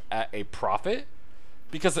consoles at a profit,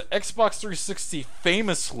 because the Xbox 360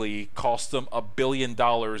 famously cost them $1 billion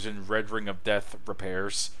in Red Ring of Death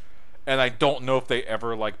repairs, and I don't know if they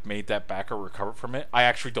ever made that back or recovered from it. I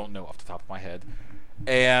actually don't know off the top of my head.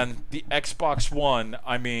 And the Xbox One,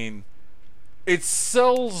 I mean, it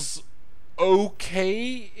sells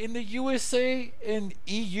okay in the USA and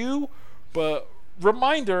EU, but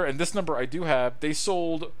reminder, and this number I do have, they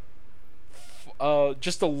sold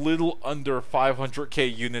just a little under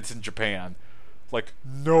 500k units in Japan.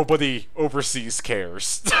 Nobody overseas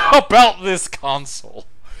cares about this console.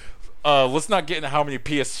 Let's not get into how many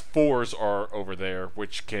PS4s are over there,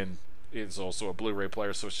 which is also a Blu-ray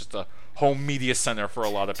player, so it's just a home media center for a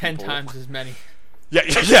lot of 10 people. 10 times as many. Yeah,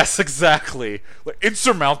 yes, exactly.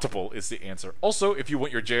 Insurmountable is the answer. Also, if you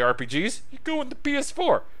want your JRPGs, you go into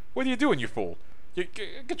PS4. What are you doing, you fool? You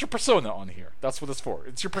get your Persona on here. That's what it's for.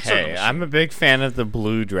 It's your Persona machine. I'm a big fan of the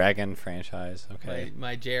Blue Dragon franchise. Okay,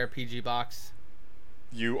 my JRPG box.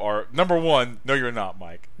 You are number one. No, you're not,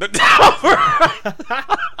 Mike.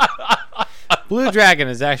 Blue Dragon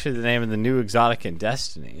is actually the name of the new exotic in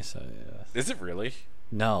Destiny. So yeah. Is it really?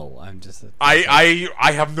 No, I'm just. I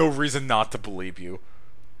have no reason not to believe you.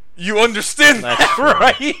 You understand that,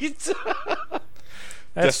 right?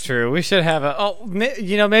 That's true. We should have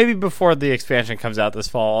maybe before the expansion comes out this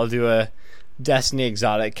fall, I'll do a Destiny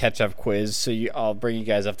exotic catch-up quiz. So I'll bring you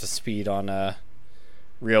guys up to speed on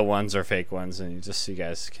real ones or fake ones, and just so you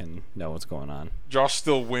guys can know what's going on. Josh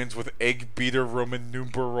still wins with egg beater Roman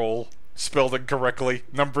numeral spelled incorrectly.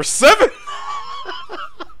 Number 7.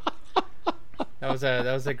 That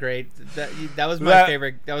was a great. That was my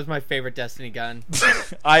favorite. That was my favorite Destiny gun.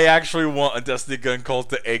 I actually want a Destiny gun called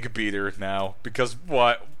the Egg Beater now because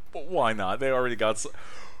what? Why not? They already got.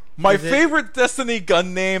 My favorite Destiny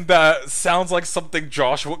gun name that sounds like something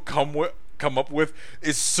Josh would come up with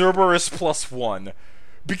is Cerberus +1.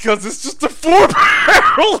 Because it's just a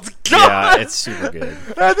 4-barreled gun! Yeah, it's super good.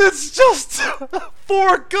 And it's just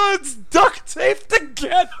 4 guns duct taped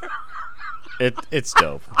together! It's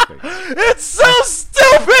dope. It's so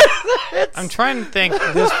stupid! I'm trying to think.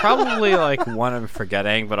 There's probably like one I'm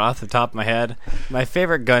forgetting, but off the top of my head, my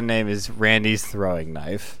favorite gun name is Randy's Throwing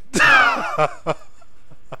Knife.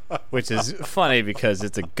 Which is funny because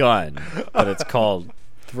it's a gun, but it's called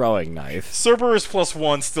Throwing Knife. Cerberus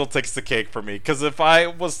 +1 still takes the cake for me, because if I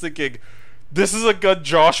was thinking, this is a gun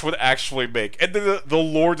Josh would actually make, and the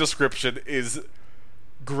lore description is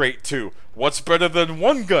great too. What's better than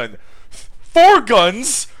one gun? 4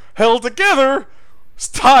 guns held together,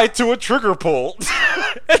 tied to a trigger pull.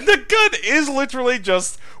 And the gun is literally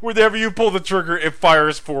just, whenever you pull the trigger, it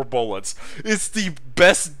fires 4 bullets. It's the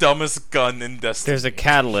best, dumbest gun in Destiny. There's a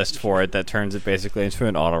catalyst for it that turns it basically into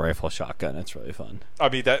an auto rifle shotgun. It's really fun. I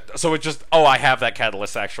mean, I have that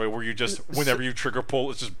catalyst actually, where you just, whenever you trigger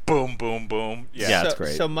pull, it's just boom, boom, boom. Yeah, it's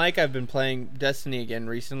great. So, Mike, I've been playing Destiny again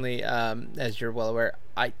recently, as you're well aware.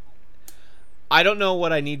 I don't know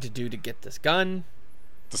what I need to do to get this gun.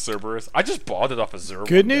 The Cerberus. I just bought it off of Xur.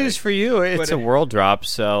 Good news for you. It's a world drop,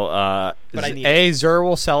 so Xur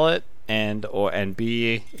will sell it, and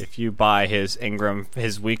B, if you buy his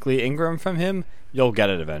weekly Ingram from him, you'll get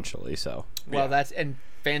it eventually. So that's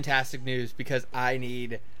fantastic news because I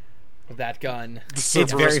need that gun. It's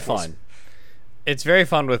very fun. It's very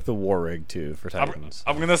fun with the war rig too for Titans.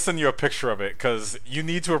 I'm gonna send you a picture of it because you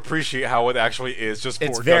need to appreciate how it actually is. Just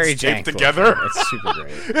 4 guns taped together. It's super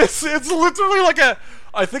great. It's literally like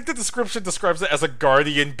I think the description describes it as a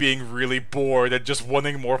guardian being really bored and just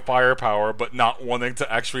wanting more firepower, but not wanting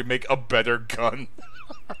to actually make a better gun.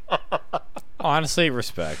 Honestly,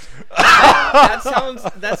 respect.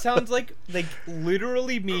 That sounds like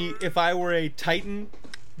literally me if I were a Titan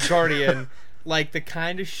guardian. Like the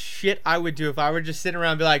kind of shit I would do if I were just sitting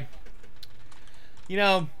around and be like,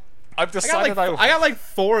 I've decided I got like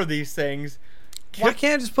 4 of these things. Why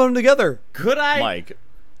can't I just put them together? Could I?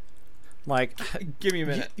 Mike, give me a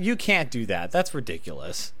minute. You can't do that. That's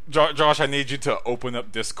ridiculous. Josh, I need you to open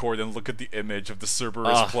up Discord and look at the image of the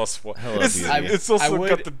Cerberus +1. It's also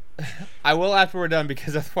got the. I will after we're done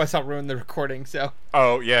because otherwise I'll ruin the recording. So.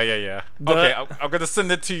 Oh yeah. Okay, I'm gonna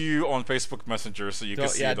send it to you on Facebook Messenger so you can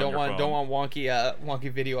see it on your phone. Don't want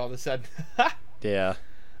wonky video all of a sudden. Yeah.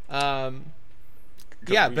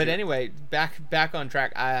 Yeah, but anyway, back on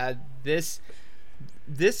track. This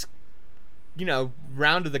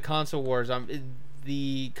round of the console wars,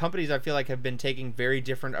 the companies I feel like have been taking very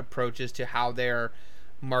different approaches to how they're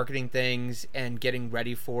marketing things and getting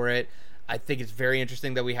ready for it. I think it's very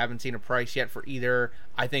interesting that we haven't seen a price yet for either.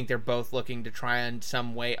 I think they're both looking to try and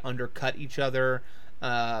some way undercut each other,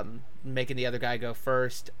 making the other guy go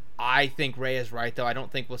first. I think Ray is right, though. I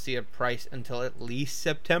don't think we'll see a price until at least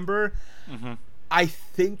September. Mm-hmm. I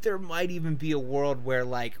think there might even be a world where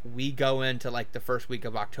we go into the first week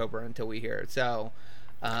of October until we hear it. So,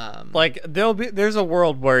 there's a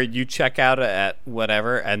world where you check out at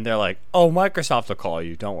whatever, and they're like, "Oh, Microsoft will call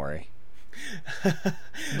you. Don't worry.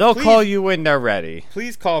 They'll call you when they're ready.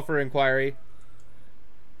 Please call for inquiry."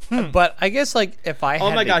 But I guess if I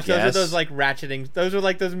had to guess, those are those ratcheting. Those are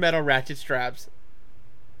those metal ratchet straps.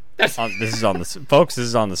 This is on the folks. This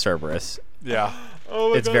is on the Cerberus. Yeah.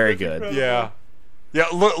 Oh, it's very good. Incredible. Yeah. Yeah,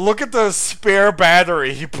 look at the spare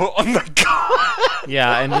battery he put on the gun.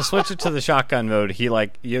 Yeah, and to switch it to the shotgun mode,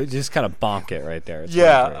 you just kind of bonk it right there. It's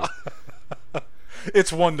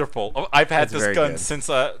it's wonderful. I've had this gun since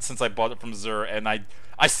I bought it from Xur, and I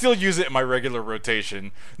still use it in my regular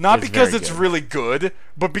rotation. Not because it's really good,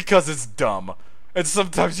 but because it's dumb. And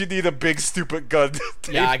sometimes you need a big stupid gun.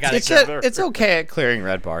 I gotta get it. It's okay at clearing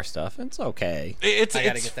red bar stuff. It's okay. I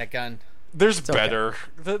gotta get that gun. There's better.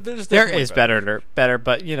 Okay. There is better,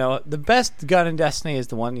 but the best gun in Destiny is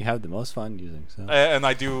the one you have the most fun using. So. And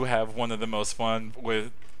I do have one of the most fun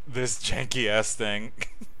with this janky ass thing.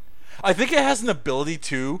 I think it has an ability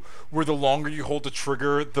too, where the longer you hold the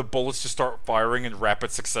trigger, the bullets just start firing in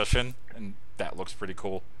rapid succession, and that looks pretty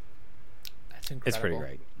cool. That's incredible. It's pretty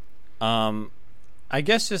great. I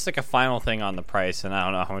guess just a final thing on the price, and I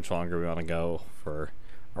don't know how much longer we want to go for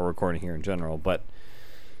our recording here in general, but.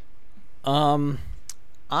 I'm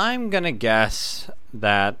gonna guess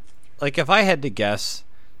that, if I had to guess,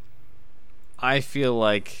 I feel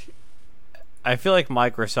like I feel like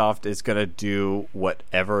Microsoft is gonna do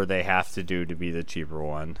whatever they have to do to be the cheaper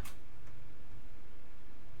one.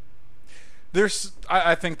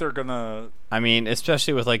 I think they're gonna. I mean,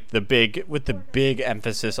 especially with like the big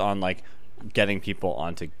emphasis on like getting people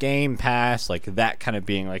onto Game Pass, like that kind of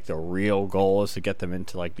being like the real goal is to get them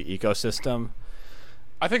into like the ecosystem.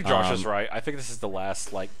 I think Josh is right. I think this is the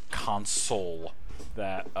last like console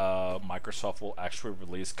that Microsoft will actually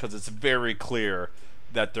release, because it's very clear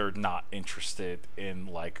that they're not interested in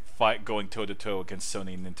like going toe to toe against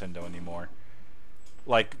Sony and Nintendo anymore.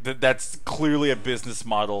 Like that's clearly a business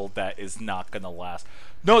model that is not going to last.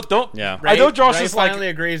 No, don't. Yeah, I know Josh Ray is like finally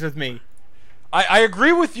agrees with me. I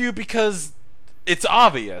agree with you because it's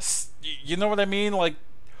obvious. You know what I mean? Like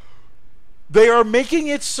they are making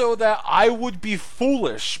it so that I would be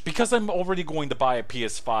foolish because I'm already going to buy a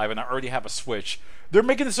PS5 and I already have a Switch. They're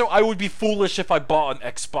making it so I would be foolish if I bought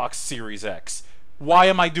an Xbox Series X. Why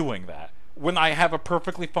am I doing that when I have a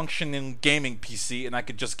perfectly functioning gaming PC and I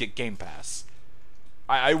could just get Game Pass?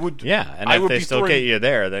 I would. Yeah, and if they still get you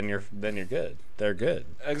there, then you're good. They're good.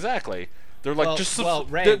 Exactly. They're like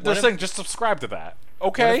Ray, they're saying just subscribe to that.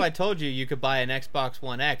 Okay. What if I told you could buy an Xbox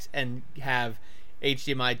One X and have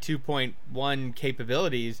HDMI 2.1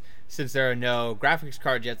 capabilities, since there are no graphics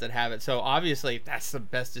cards yet that have it? So obviously that's the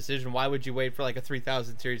best decision. Why would you wait for like a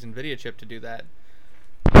 3000 series NVIDIA chip to do that?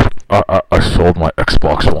 I sold my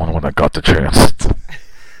Xbox One when I got the chance.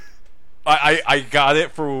 I got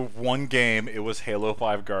it for one game. It was Halo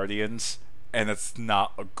 5 Guardians, and it's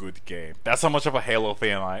not a good game. That's how much of a Halo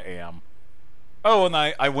fan I am. Oh, and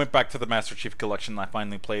I went back to the Master Chief Collection, and I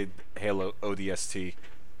finally played Halo ODST.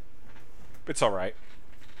 It's alright.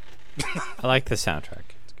 I like the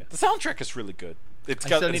soundtrack. It's good. The soundtrack is really good. It's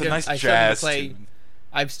a nice I jazz still need to play, tune.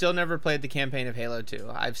 I've still never played the campaign of Halo 2.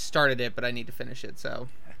 I've started it, but I need to finish it, so...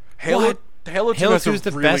 Halo 2 is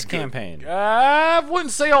the really best good campaign. I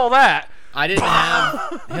wouldn't say all that. I didn't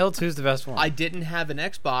have... Halo 2 is the best one. I didn't have an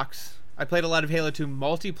Xbox. I played a lot of Halo 2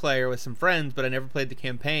 multiplayer with some friends, but I never played the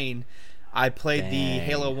campaign. I played the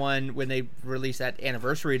Halo 1 when they released that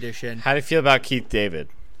Anniversary Edition. How do you feel about Keith David?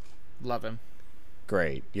 Love him.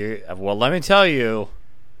 Great. Well, let me tell you,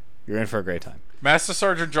 you're in for a great time. Master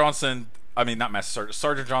Sergeant Johnson... I mean, not Master Sergeant.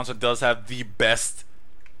 Sergeant Johnson does have the best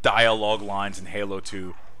dialogue lines in Halo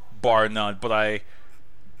 2, bar none. But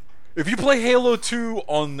if you play Halo 2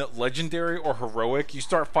 on Legendary or Heroic, you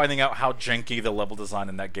start finding out how janky the level design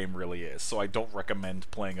in that game really is. So I don't recommend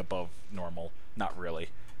playing above normal. Not really.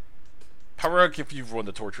 Heroic if you want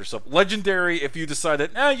to torture yourself. Legendary if you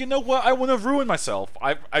decided, you know what, I want to ruin myself.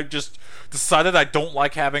 I just decided I don't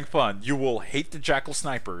like having fun. You will hate the Jackal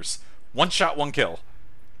Snipers. One shot, one kill.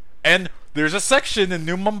 And there's a section in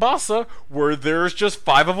New Mombasa where there's just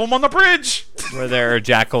 5 of them on the bridge. Where there are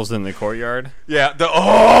jackals in the courtyard. Yeah.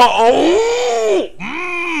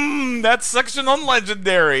 That section on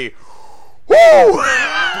Legendary. Woo!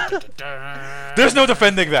 There's no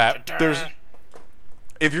defending that.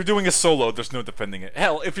 If you're doing a solo, there's no defending it.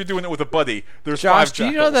 Hell, if you're doing it with a buddy, there's Josh, 5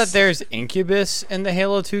 jackals. do you know that there's Incubus in the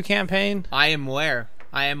Halo 2 campain? I am aware.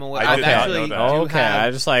 I actually know that. Okay,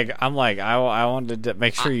 I wanted to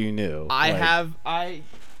make sure you knew. I have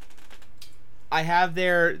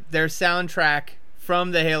their soundtrack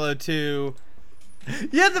from the Halo 2.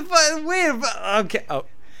 Yeah, okay. Oh.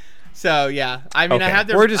 So yeah, I mean, okay. I have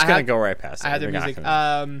their. We're just gonna go right past. I have their music.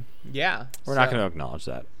 Yeah, we're not gonna acknowledge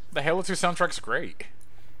that. The Halo 2 soundtrack's great.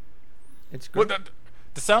 It's great. Well,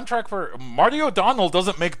 the soundtrack for Marty O'Donnell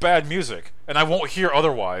doesn't make bad music, and I won't hear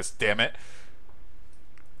otherwise. Damn it.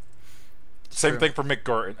 Same thing for Mick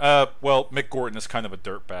Gordon. Well, Mick Gordon is kind of a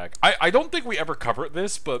dirtbag. I don't think we ever covered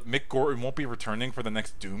this, but Mick Gordon won't be returning for the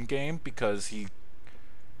next Doom game because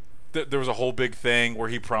there was a whole big thing where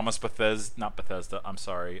he promised not Bethesda, I'm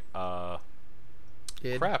sorry. Thank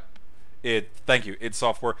you, id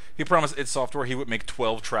Software. He promised id Software he would make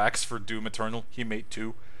 12 tracks for Doom Eternal. He made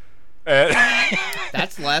 2.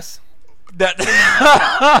 That's less.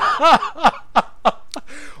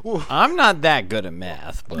 I'm not that good at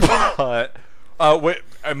math, but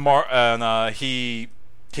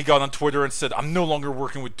he got on Twitter and said, "I'm no longer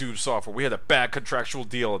working with Doom Software. We had a bad contractual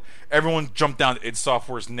deal." Everyone jumped down to id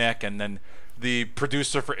Software's neck, and then the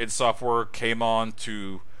producer for id Software came on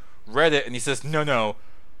to Reddit, and he says, "No,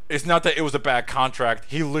 it's not that it was a bad contract.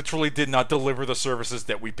 He literally did not deliver the services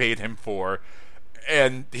that we paid him for,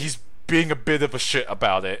 and he's being a bit of a shit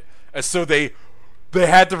about it." And so they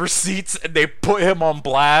had the receipts and they put him on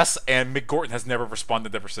blast, and Mick Gordon has never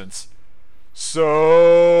responded ever since. So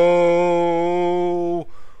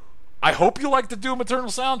I hope you like the Doom Eternal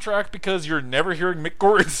soundtrack, because you're never hearing Mick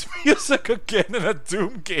Gordon's music again in a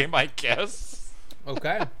Doom game, I guess.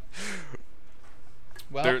 Okay.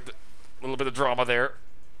 Well, a little bit of drama there.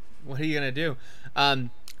 What are you gonna do?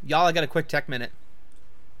 Y'all, I got a quick tech minute.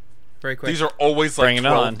 Very quick. These are always like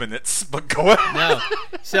 12 minutes, but go ahead. No.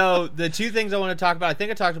 So the two things I want to talk about, I think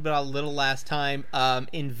I talked about a little last time.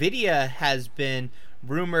 NVIDIA has been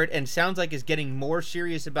rumored and sounds like is getting more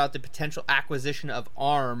serious about the potential acquisition of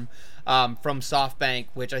ARM from SoftBank,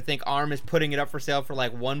 which I think ARM is putting it up for sale for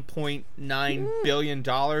like $1.9 billion.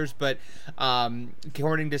 But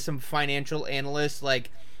according to some financial analysts, like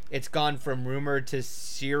it's gone from rumored to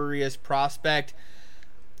serious prospect.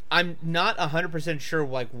 I'm not 100% sure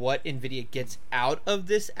like what NVIDIA gets out of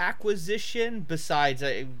this acquisition besides,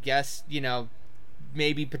 I guess,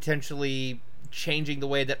 maybe potentially changing the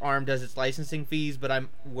way that ARM does its licensing fees, but I'm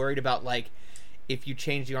worried about like if you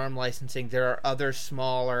change the ARM licensing, there are other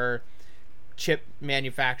smaller chip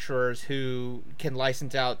manufacturers who can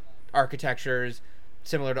license out architectures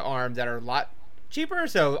similar to ARM that are a lot cheaper,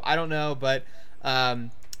 so I don't know, but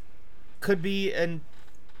could be a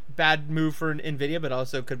bad move for NVIDIA, but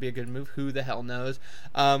also could be a good move. Who the hell knows?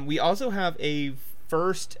 We also have a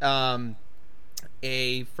first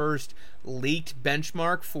leaked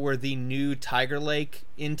benchmark for the new Tiger Lake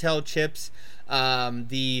Intel chips.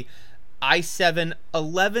 The i7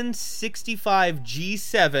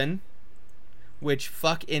 1165G7, which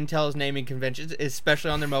fuck Intel's naming conventions,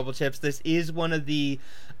 especially on their mobile chips. This is one of the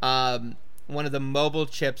mobile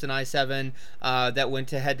chips in i7 that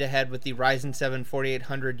went head-to-head with the Ryzen 7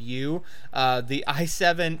 4800U. The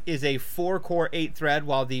i7 is a 4-core 8-thread,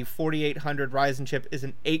 while the 4800 Ryzen chip is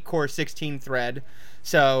an 8-core 16-thread.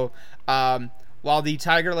 So while the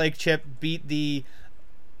Tiger Lake chip beat the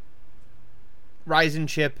Ryzen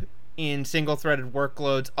chip in single-threaded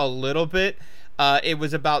workloads a little bit, it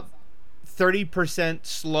was about 30%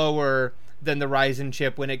 slower than the Ryzen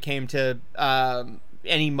chip when it came to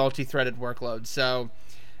any multi-threaded workload. So,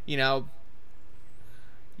 Intel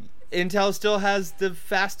still has the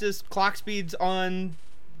fastest clock speeds on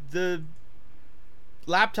the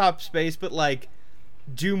laptop space, but like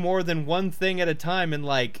do more than one thing at a time. And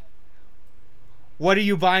like, what are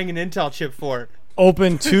you buying an Intel chip for?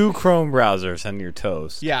 Open 2 Chrome browsers and you're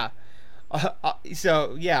toast. Yeah.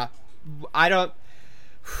 So yeah, I don't.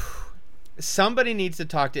 Somebody needs to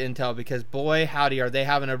talk to Intel because boy howdy are they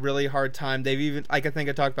having a really hard time. They've even, I think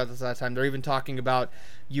I talked about this last time, they're even talking about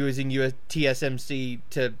using TSMC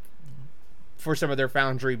for some of their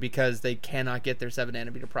foundry because they cannot get their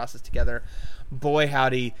 7nm process together. Boy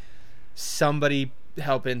howdy, somebody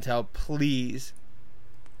help Intel, please.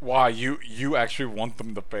 Why, you actually want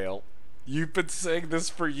them to fail? You've been saying this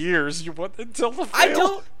for years. You want Intel to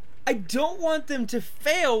fail? I don't want them to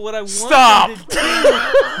fail. What I want Stop! them to do...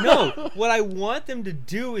 No, what I want them to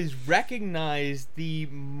do is recognize the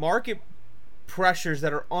market pressures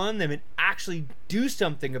that are on them and actually do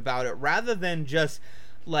something about it, rather than just,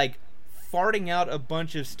 like, farting out a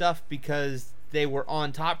bunch of stuff because they were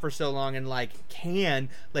on top for so long and, like,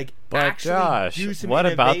 but actually Josh, do some what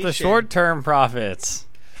innovation. about the short-term profits?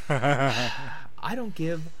 I don't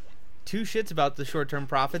give two shits about the short-term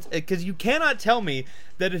profits, because you cannot tell me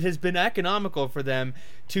that it has been economical for them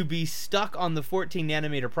to be stuck on the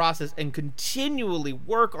 14nm process and continually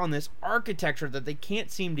work on this architecture that they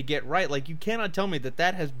can't seem to get right. Like, you cannot tell me that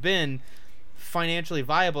that has been financially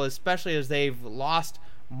viable, especially as they've lost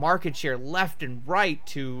market share left and right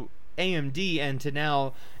to AMD and to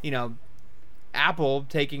now, Apple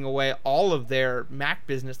taking away all of their Mac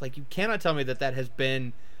business. Like, you cannot tell me that that has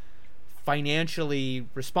been financially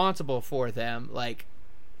responsible for them. Like,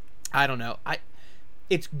 I don't know.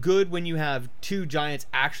 It's good when you have two giants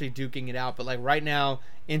actually duking it out, but like right now,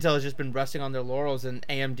 Intel has just been resting on their laurels and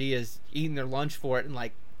AMD is eating their lunch for it. And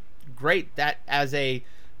like, great, that as a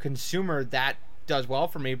consumer that does well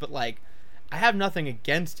for me, but like, I have nothing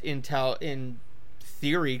against Intel in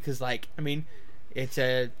theory, because like, I mean, it's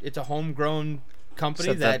a homegrown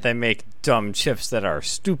company that they make dumb chips that are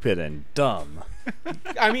stupid and dumb.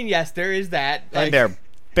 I mean, yes, there is that. Like, and they're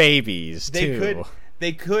babies too.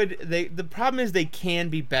 The problem is they can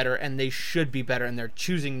be better and they should be better, and they're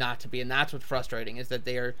choosing not to be, and that's what's frustrating, is that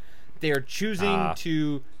they are choosing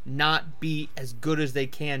to not be as good as they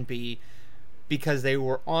can be because they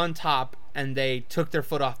were on top and they took their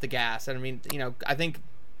foot off the gas. And I mean, I think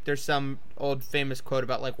there's some old famous quote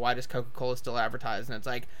about like, why does Coca-Cola still advertise? And it's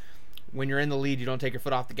like, when you're in the lead, you don't take your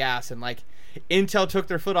foot off the gas. And like, Intel took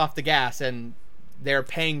their foot off the gas and they're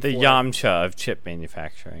paying for the Yamcha of chip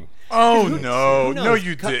manufacturing. Oh, no,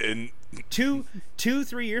 you didn't.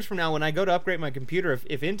 2-3 years from now, when I go to upgrade my computer,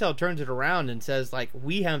 if Intel turns it around and says like,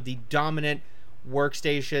 we have the dominant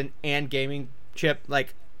workstation and gaming chip,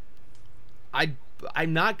 like,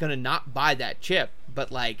 I'm not gonna not buy that chip,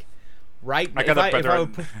 but like, Right?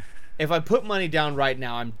 If I put money down right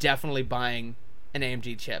now, I'm definitely buying an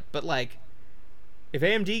AMD chip. But like, if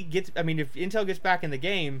Intel gets back in the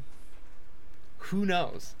game, who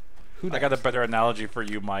knows? I got a better analogy for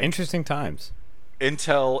you, Mike. Interesting times.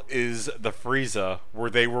 Intel is the Frieza, where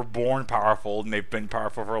they were born powerful and they've been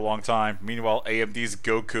powerful for a long time. Meanwhile, AMD's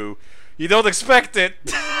Goku. You don't expect it,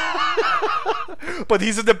 but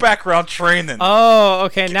he's in the background training. Oh,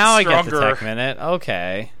 okay. Now I get the Tech Minute.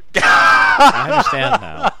 Okay, I understand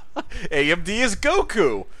now. AMD is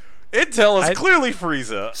Goku. Intel is clearly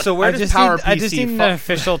Frieza. So where does PowerPC? I just need an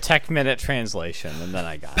official Tech Minute translation, and then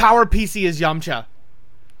I got PowerPC is Yamcha.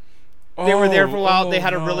 They were there for a while. They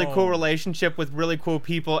had a really cool relationship with really cool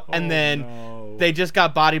people, and then they just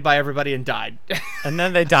got bodied by everybody and died. And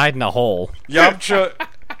then they died in a hole. Yamcha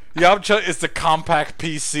is the compact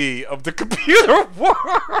PC of the computer world.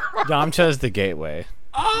 Yamcha is the gateway.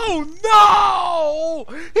 Oh no!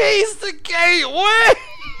 He's the gateway.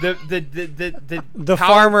 The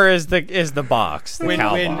farmer is the box. The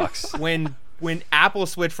cow box. When Apple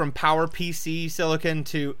switched from PowerPC silicon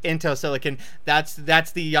to Intel silicon, that's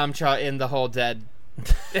the Yamcha in the hole dead.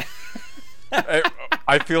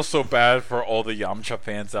 I feel so bad for all the Yamcha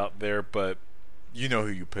fans out there, but you know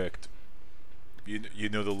who you picked. You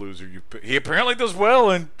know the loser you picked. He apparently does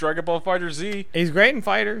well in Dragon Ball FighterZ. He's great in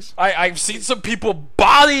fighters. I've seen some people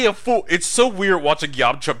body a fool. It's so weird watching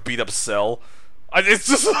Yamcha beat up Cell. It's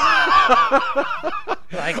just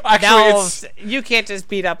like, actually, you can't just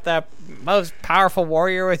beat up the most powerful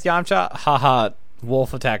warrior with Yamcha. Haha,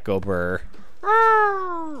 Wolf Attack Gober.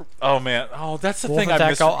 Oh man, that's the Wolf thing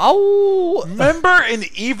Attack I missed. Remember in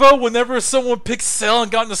Evo, whenever someone picked Cell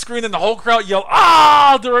and got on the screen, and the whole crowd yelled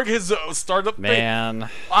during his startup man thing?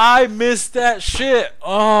 I missed that shit.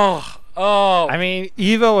 Oh. I mean,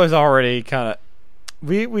 Evo was already kind of.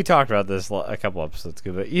 We talked about this a couple episodes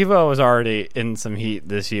ago, but Evo was already in some heat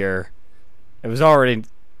this year. It was already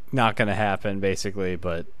not going to happen, basically,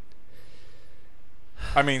 but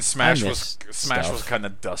I mean, Smash was kind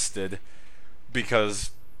of dusted because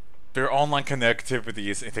their online connectivity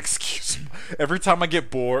is inexcusable. Every time I get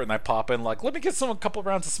bored and I pop in, like, let me get a couple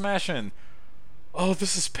rounds of Smash in. Oh,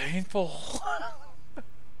 this is painful.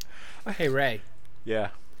 Hey, Ray. Yeah.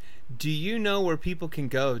 Do you know where people can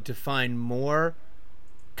go to find more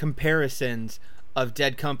comparisons of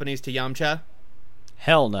dead companies to Yamcha?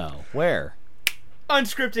 Hell no. Where?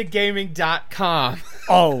 unscriptedgaming.com.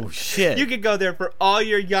 Oh shit. You could go there for all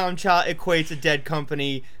your Yamcha equates a dead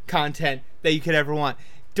company content that you could ever want.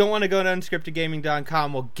 Don't want to go to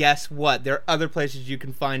unscriptedgaming.com? Well, guess what? There are other places you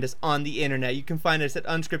can find us on the internet. You can find us at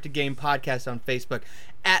Unscripted Game Podcast on Facebook,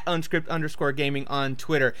 at unscript_gaming on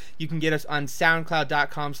Twitter. You can get us on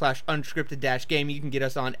soundcloud.com/unscripted-gaming. You can get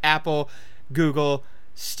us on Apple, Google,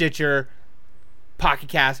 Stitcher, Pocket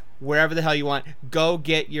Cast, wherever the hell you want. Go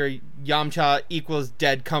get your Yamcha equals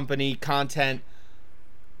dead company content.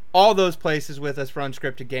 All those places with us for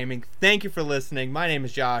Unscripted Gaming. Thank you for listening. My name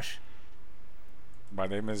is Josh. My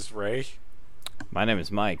name is Ray. My name is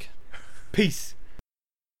Mike. Peace.